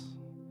influence.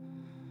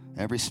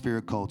 Every sphere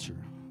of culture,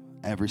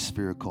 every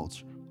sphere of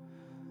culture,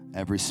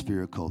 every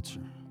sphere of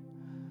culture.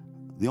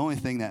 The only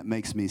thing that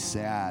makes me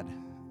sad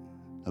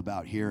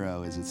about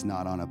Hero is it's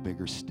not on a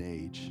bigger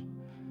stage.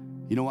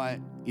 You know what?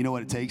 You know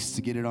what it takes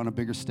to get it on a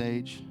bigger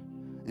stage?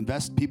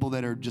 Invest people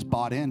that are just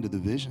bought into the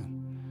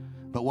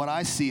vision. But what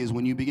I see is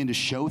when you begin to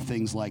show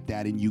things like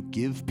that and you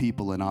give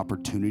people an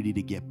opportunity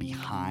to get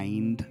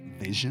behind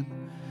vision,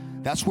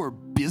 that's where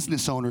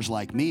business owners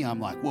like me, I'm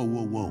like, whoa,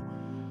 whoa, whoa.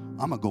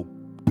 I'm going to go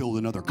build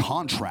another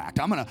contract.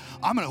 I'm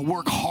gonna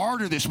work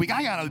harder this week.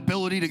 I got an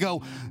ability to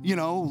go,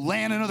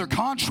 land another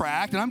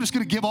contract, and I'm just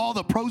going to give all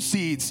the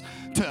proceeds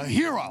to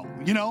Hero,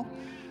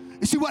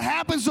 You see, what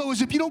happens, though,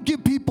 is if you don't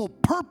give people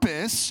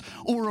purpose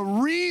or a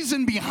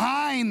reason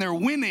behind their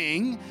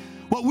winning,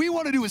 what we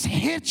want to do is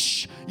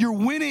hitch your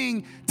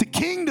winning to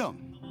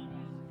kingdom.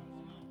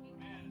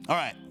 All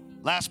right,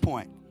 last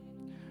point.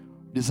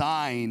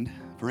 Designed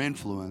for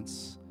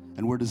influence,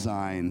 and we're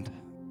designed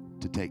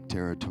to take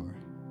territory.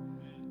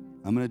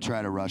 I'm going to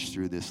try to rush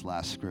through this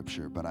last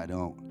scripture, but I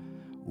don't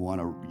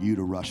want you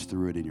to rush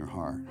through it in your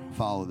heart.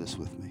 Follow this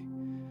with me.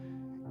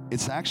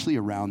 It's actually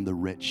around the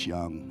rich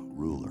young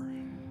ruler.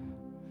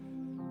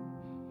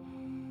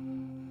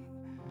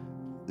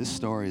 This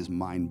story is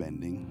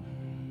mind-bending.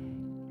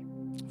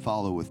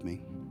 Follow with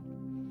me.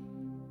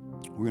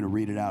 We're going to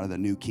read it out of the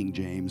New King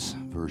James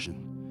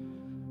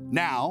Version.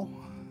 Now,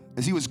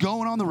 as he was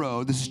going on the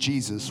road, this is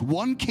Jesus,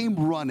 one came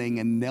running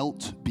and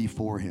knelt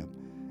before him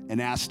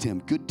and asked him,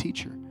 "Good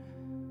teacher,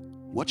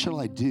 what shall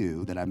I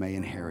do that I may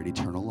inherit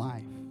eternal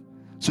life?"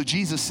 So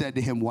Jesus said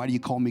to him, "Why do you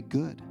call me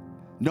good?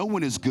 No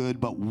one is good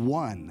but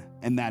one,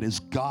 and that is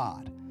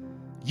God.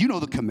 You know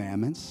the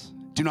commandments.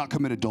 Do not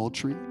commit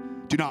adultery.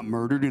 Do not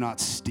murder. Do not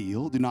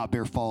steal. Do not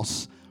bear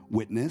false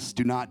witness.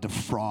 Do not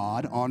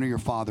defraud. Honor your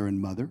father and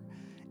mother."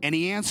 And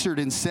he answered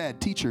and said,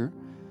 "Teacher,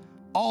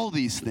 all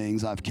these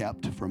things I've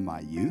kept from my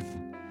youth."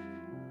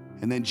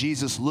 And then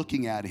Jesus,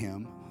 looking at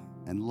him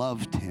and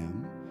loved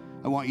him,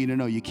 I want you to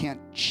know you can't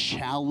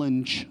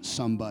challenge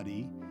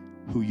somebody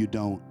who you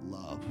don't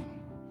love.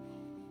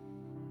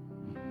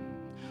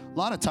 A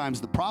lot of times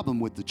the problem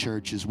with the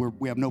church is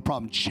we have no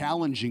problem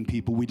challenging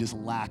people, we just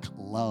lack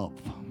love.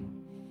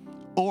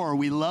 Or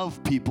we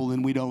love people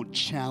and we don't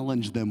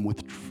challenge them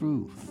with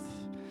truth.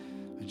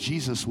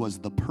 Jesus was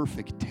the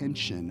perfect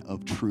tension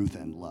of truth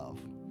and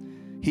love.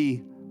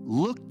 He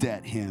looked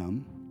at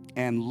him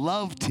and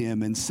loved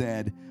him and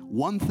said,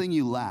 "One thing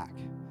you lack.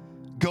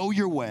 Go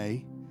your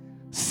way,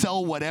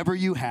 sell whatever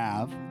you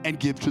have and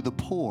give to the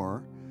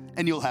poor,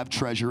 and you'll have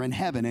treasure in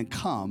heaven. And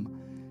come,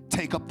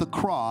 take up the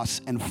cross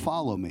and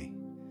follow me."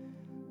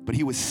 But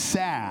he was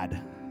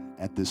sad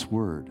at this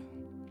word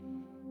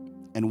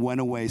and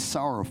went away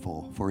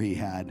sorrowful, for he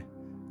had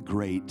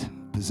great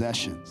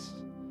possessions.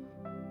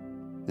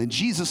 Then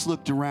Jesus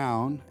looked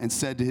around and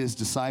said to his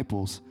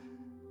disciples,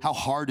 "How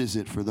hard is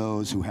it for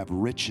those who have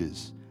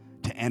riches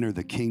to enter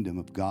the kingdom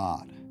of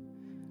God?"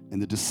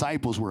 And the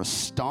disciples were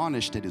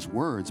astonished at his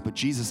words. But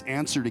Jesus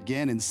answered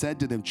again and said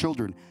to them,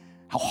 "Children,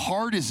 how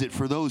hard is it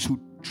for those who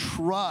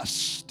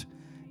trust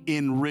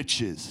in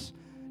riches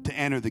to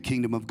enter the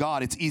kingdom of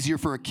God? It's easier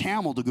for a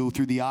camel to go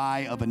through the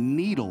eye of a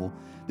needle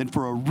than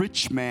for a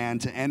rich man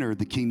to enter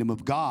the kingdom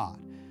of God."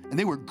 And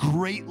they were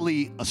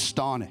greatly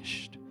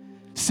astonished,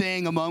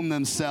 saying among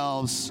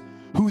themselves,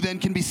 "Who then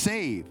can be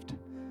saved?"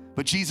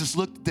 But Jesus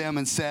looked at them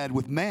and said,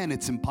 "With men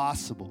it's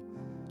impossible,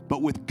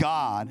 but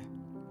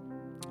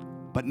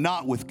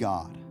not with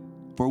God.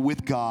 For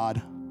with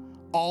God,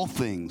 all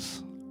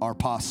things are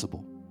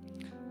possible."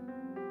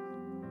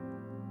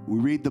 We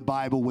read the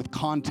Bible with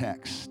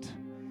context.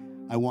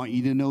 I want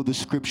you to know the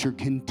scripture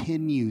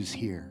continues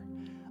here.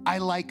 I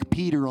like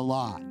Peter a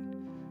lot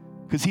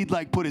because he'd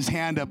put his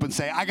hand up and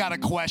say, "I got a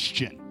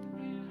question."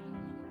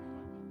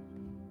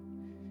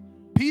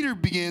 Peter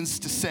begins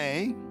to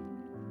say,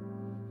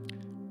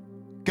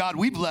 "God,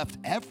 we've left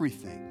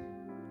everything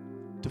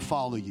to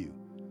follow you."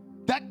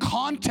 That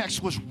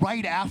context was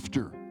right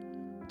after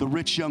the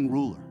rich young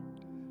ruler.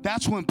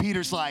 That's when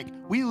Peter's like,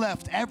 "We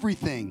left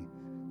everything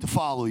to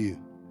follow you."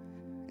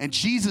 And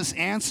Jesus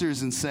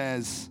answers and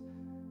says,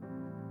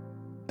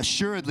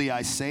 "Assuredly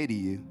I say to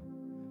you,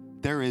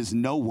 there is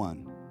no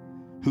one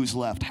who's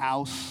left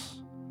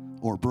house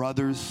or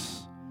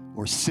brothers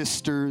or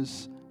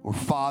sisters or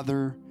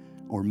father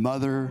or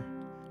mother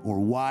or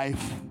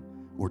wife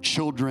or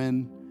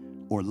children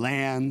or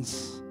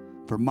lands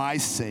for my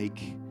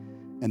sake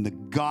and the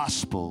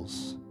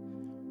gospel's,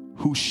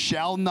 who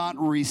shall not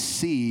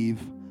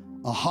receive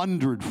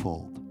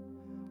 100-fold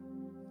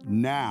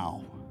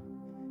now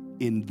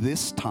in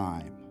this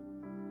time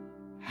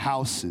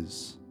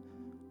houses,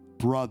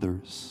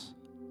 brothers,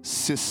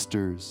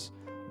 sisters,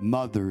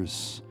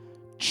 mothers,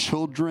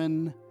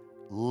 children,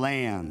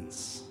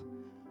 lands."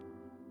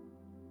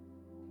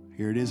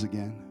 Here it is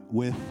again,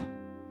 with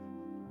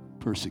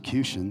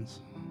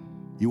persecutions.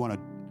 You want to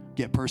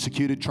get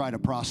persecuted? Try to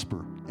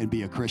prosper and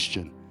be a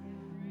Christian.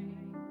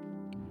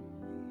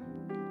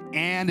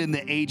 "And in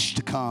the age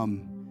to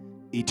come,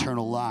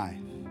 eternal life.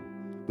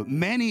 But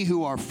many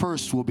who are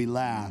first will be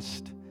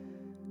last,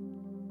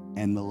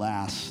 and the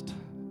last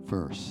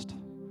first."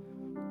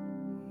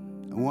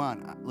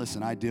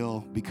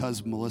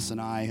 Because Melissa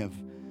and I have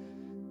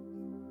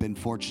been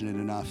fortunate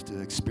enough to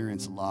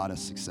experience a lot of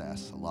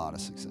success.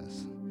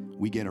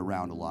 We get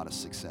around a lot of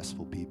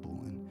successful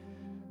people. And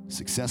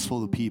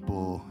Successful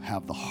people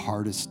have the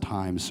hardest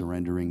time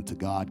surrendering to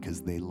God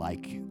because they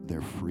like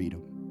their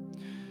freedom.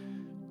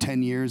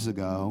 10 years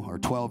ago, or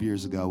 12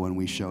 years ago, when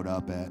we showed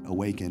up at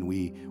Awaken,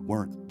 we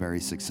weren't very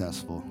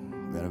successful.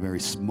 We had a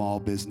very small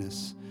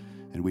business,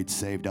 and we'd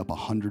saved up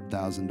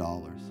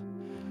 $100,000.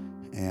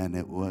 And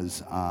it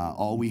was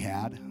all we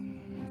had.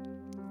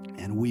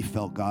 And we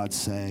felt God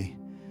say,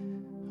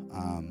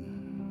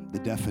 the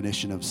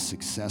definition of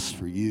success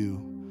for you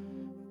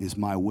is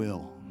my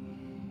will.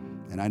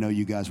 And I know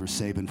you guys were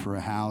saving for a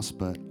house,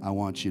 but I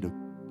want you to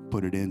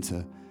put it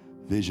into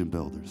Vision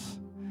Builders.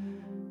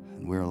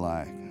 And we're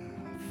like,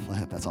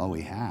 flip, that's all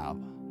we have.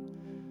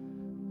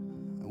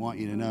 I want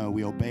you to know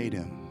we obeyed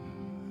him.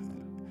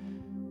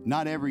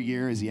 Not every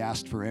year has he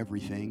asked for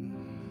everything,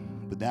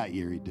 but that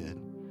year he did.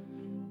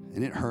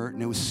 And it hurt,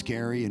 and it was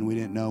scary, and we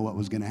didn't know what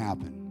was going to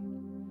happen.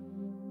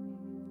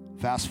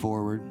 Fast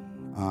forward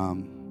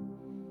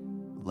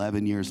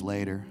 11 years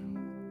later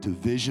to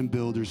Vision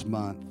Builders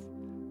Month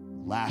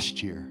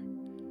last year,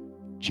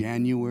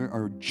 June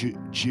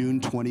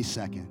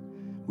 22nd,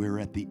 we were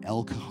at the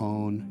El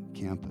Cajon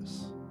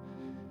campus.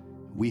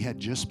 We had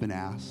just been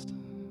asked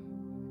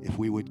if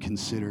we would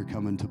consider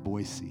coming to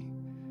Boise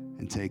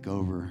and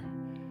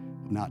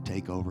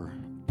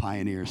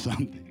pioneer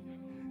something.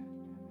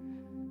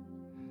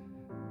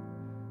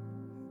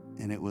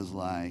 And it was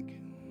like,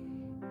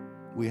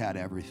 we had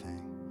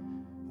everything.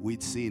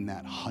 We'd seen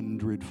that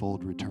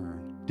 100-fold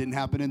return. Didn't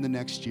happen in the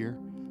next year,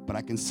 but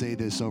I can say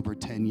this, over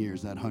 10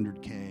 years, that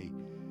 100K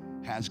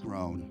has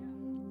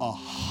grown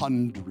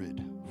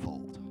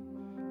 100-fold.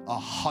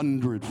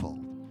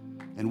 100-fold.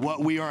 And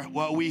what we have,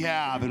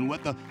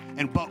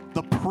 but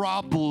the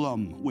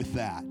problem with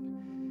that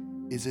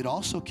is it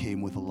also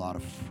came with a lot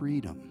of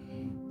freedom.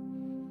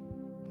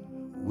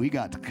 We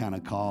got to kind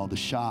of call the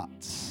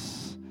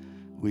shots.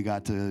 We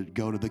got to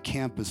go to the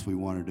campus we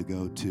wanted to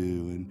go to,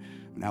 and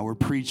now we're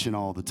preaching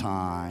all the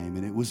time.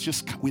 And it was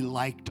just, we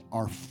liked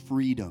our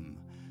freedom.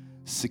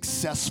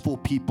 Successful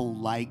people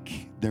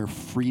like their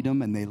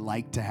freedom, and they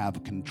like to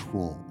have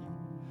control.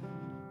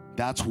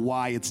 That's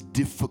why it's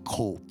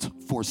difficult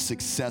for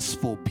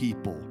successful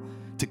people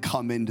to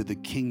come into the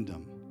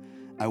kingdom.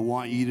 I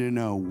want you to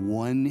know,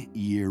 1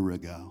 year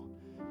ago,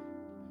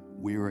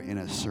 we were in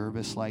a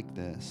service like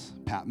this.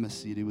 Pat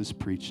Mesiti was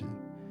preaching,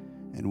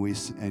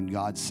 and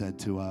God said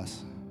to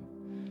us,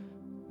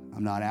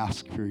 I'm not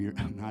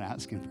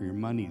asking for your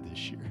money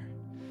this year.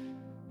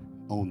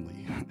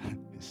 Only. I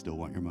still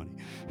want your money.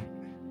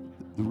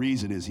 The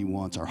reason is he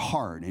wants our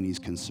heart, and he's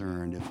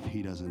concerned if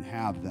he doesn't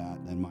have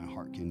that, then my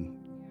heart can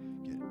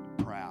get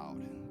proud.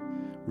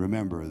 And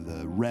remember,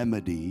 the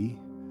remedy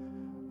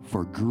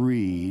for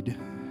greed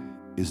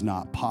is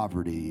not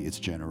poverty, it's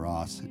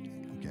generosity.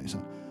 Okay,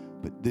 so,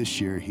 but this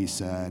year he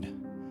said,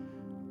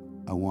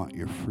 I want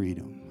your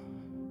freedom.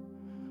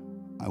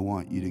 I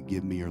want you to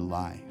give me your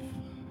life.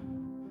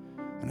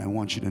 And I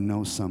want you to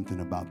know something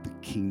about the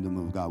kingdom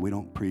of God. We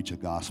don't preach a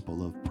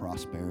gospel of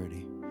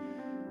prosperity.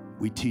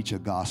 We teach a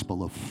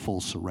gospel of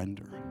full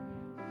surrender.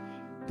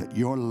 That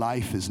your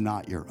life is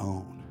not your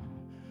own.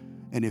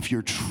 And if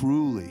you're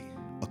truly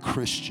a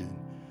Christian,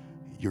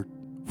 you're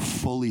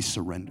fully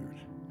surrendered.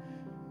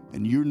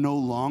 And you no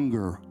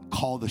longer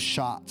call the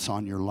shots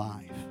on your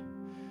life.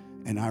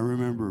 And I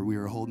remember we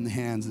were holding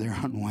hands there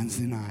on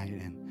Wednesday night,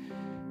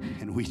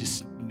 and we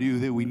just knew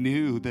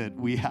that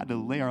we had to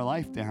lay our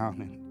life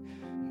down and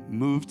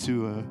move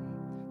to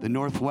the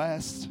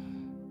Northwest.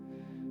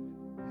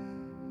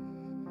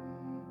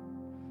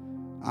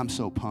 I'm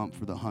so pumped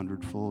for the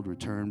 100-fold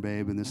return,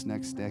 babe, in this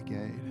next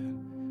decade.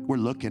 We're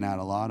looking at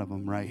a lot of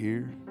them right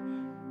here.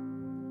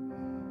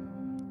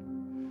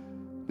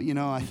 But you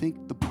know, I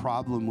think the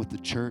problem with the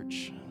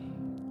church,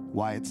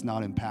 why it's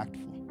not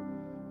impactful,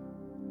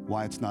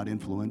 why it's not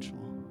influential,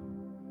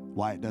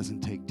 why it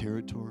doesn't take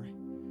territory,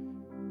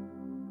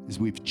 is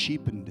we've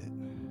cheapened it.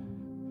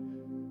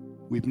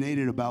 We've made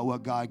it about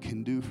what God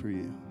can do for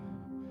you.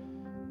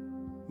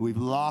 We've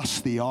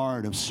lost the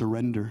art of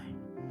surrender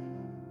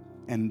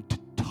and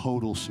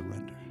total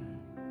surrender.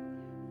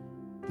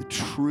 The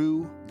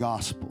true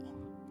gospel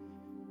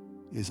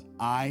is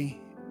I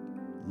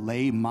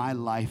lay my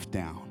life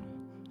down.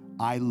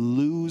 I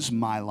lose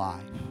my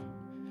life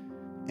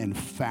and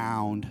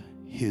found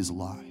his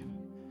life.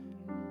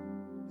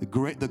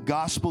 The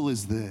gospel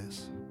is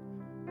this.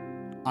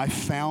 I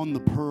found the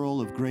pearl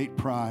of great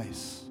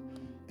price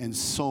and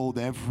sold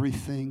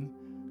everything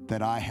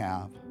that I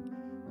have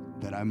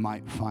that I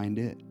might find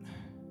it.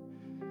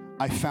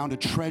 I found a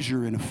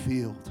treasure in a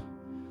field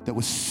that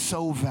was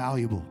so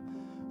valuable.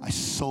 I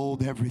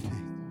sold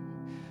everything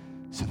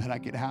so that I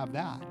could have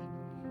that.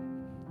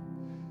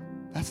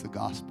 That's the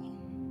gospel.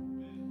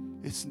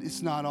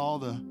 It's not all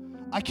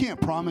I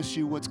can't promise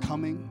you what's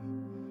coming.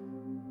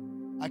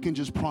 I can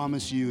just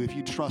promise you, if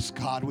you trust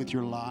God with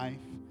your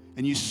life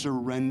and you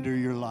surrender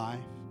your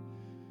life,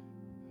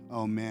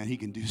 oh man, he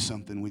can do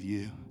something with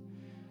you.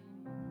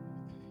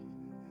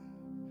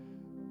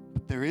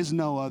 But there is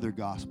no other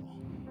gospel.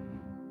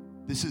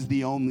 This is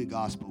the only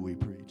gospel we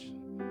preach.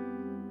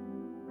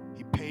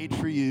 He paid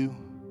for you.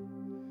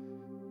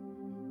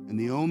 And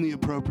the only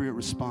appropriate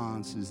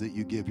response is that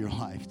you give your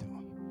life to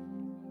him.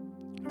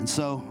 And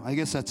so I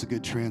guess that's a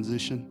good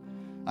transition.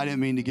 I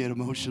didn't mean to get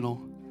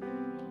emotional.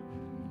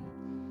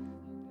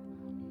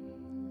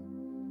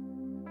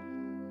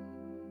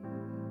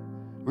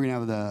 We're going to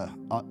have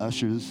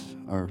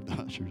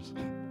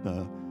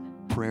the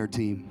prayer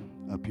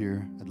team up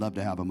here. I'd love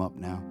to have them up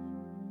now.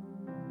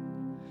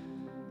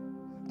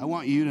 I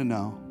want you to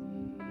know,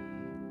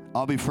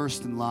 I'll be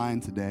first in line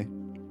today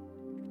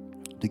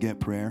to get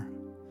prayer.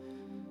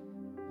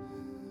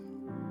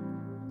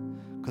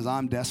 Because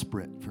I'm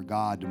desperate for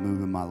God to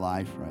move in my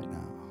life right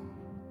now.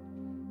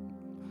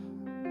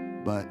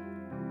 But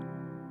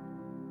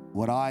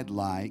what I'd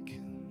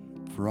like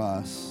for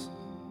us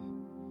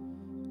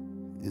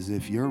is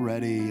if you're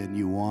ready and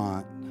you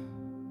want,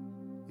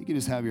 you can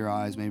just have your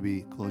eyes,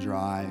 maybe close your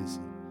eyes.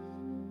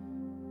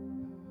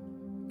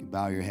 You can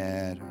bow your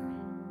head.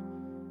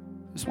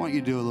 I just want you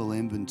to do a little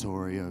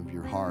inventory of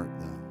your heart,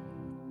 though.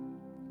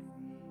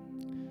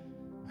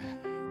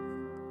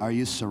 Are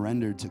you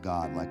surrendered to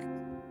God? Like,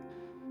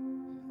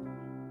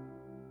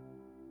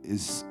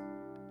 it's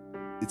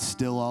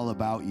still all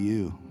about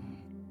you?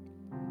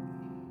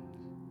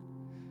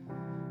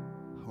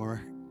 Or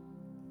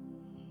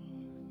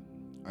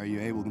are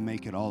you able to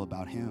make it all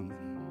about him?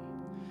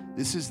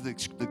 This is the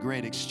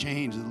great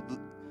exchange.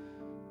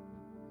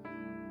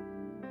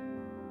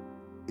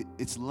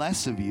 It's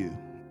less of you.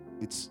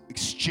 It's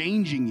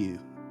exchanging you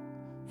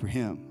for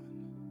him.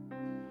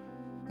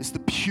 It's the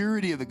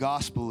purity of the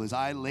gospel is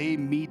I lay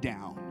me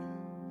down.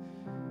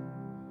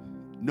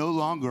 No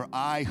longer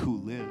I who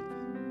live,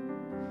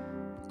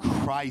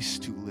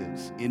 Christ who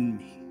lives in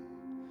me.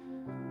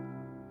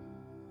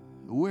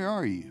 Where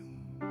are you?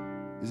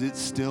 Is it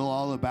still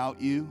all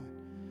about you?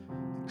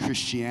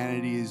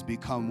 Christianity has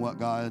become what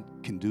God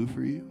can do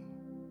for you?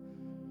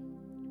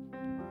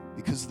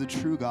 Because the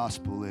true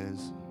gospel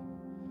is,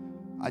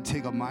 I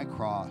take up my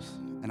cross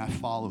and I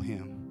follow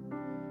him.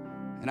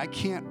 And I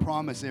can't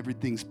promise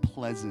everything's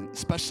pleasant,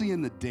 especially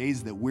in the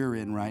days that we're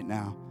in right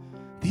now.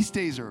 These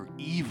days are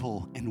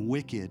evil and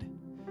wicked.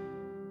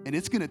 And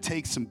it's going to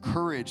take some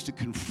courage to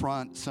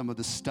confront some of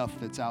the stuff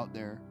that's out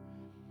there.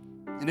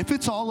 And if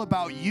it's all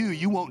about you,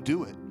 you won't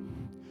do it.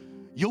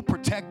 You'll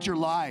protect your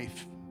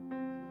life.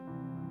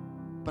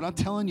 But I'm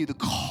telling you, the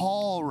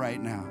call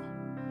right now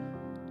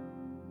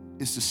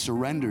is to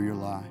surrender your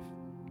life.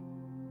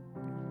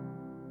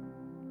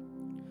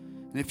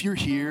 And if you're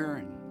here,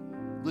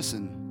 and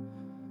listen,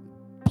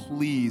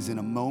 please, in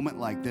a moment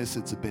like this,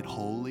 it's a bit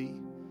holy.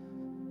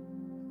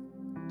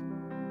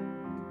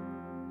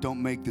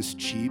 Don't make this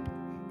cheap.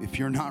 If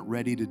you're not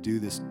ready to do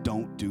this,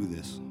 don't do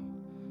this.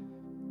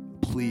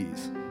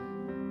 Please.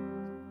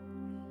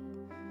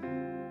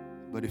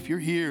 But if you're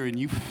here and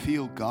you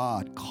feel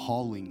God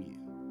calling you,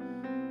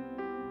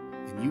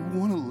 and you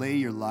want to lay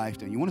your life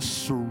down, you want to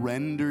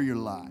surrender your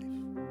life,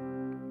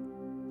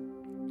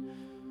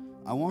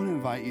 I want to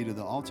invite you to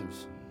the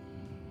altars.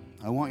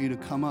 I want you to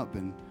come up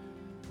and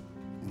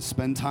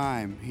spend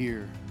time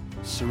here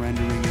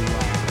surrendering your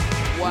life.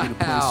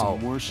 Wow,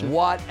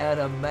 what an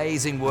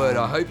amazing word.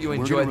 I hope you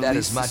enjoyed that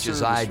as much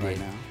as I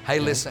did. Hey,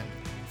 listen,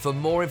 for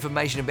more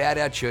information about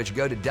our church,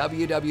 go to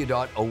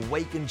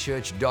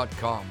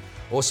www.awakenchurch.com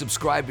or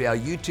subscribe to our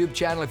YouTube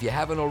channel if you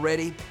haven't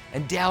already,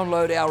 and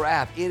download our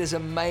app. It is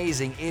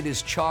amazing. It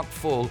is chock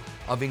full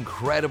of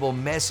incredible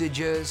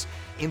messages,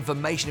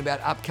 information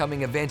about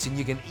upcoming events, and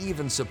you can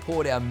even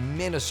support our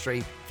ministry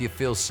if you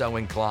feel so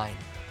inclined.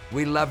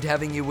 We loved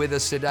having you with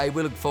us today.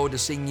 We look forward to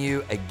seeing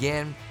you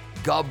again.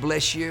 God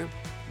bless you.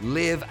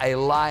 Live a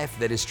life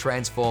that is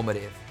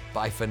transformative.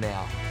 Bye for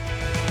now.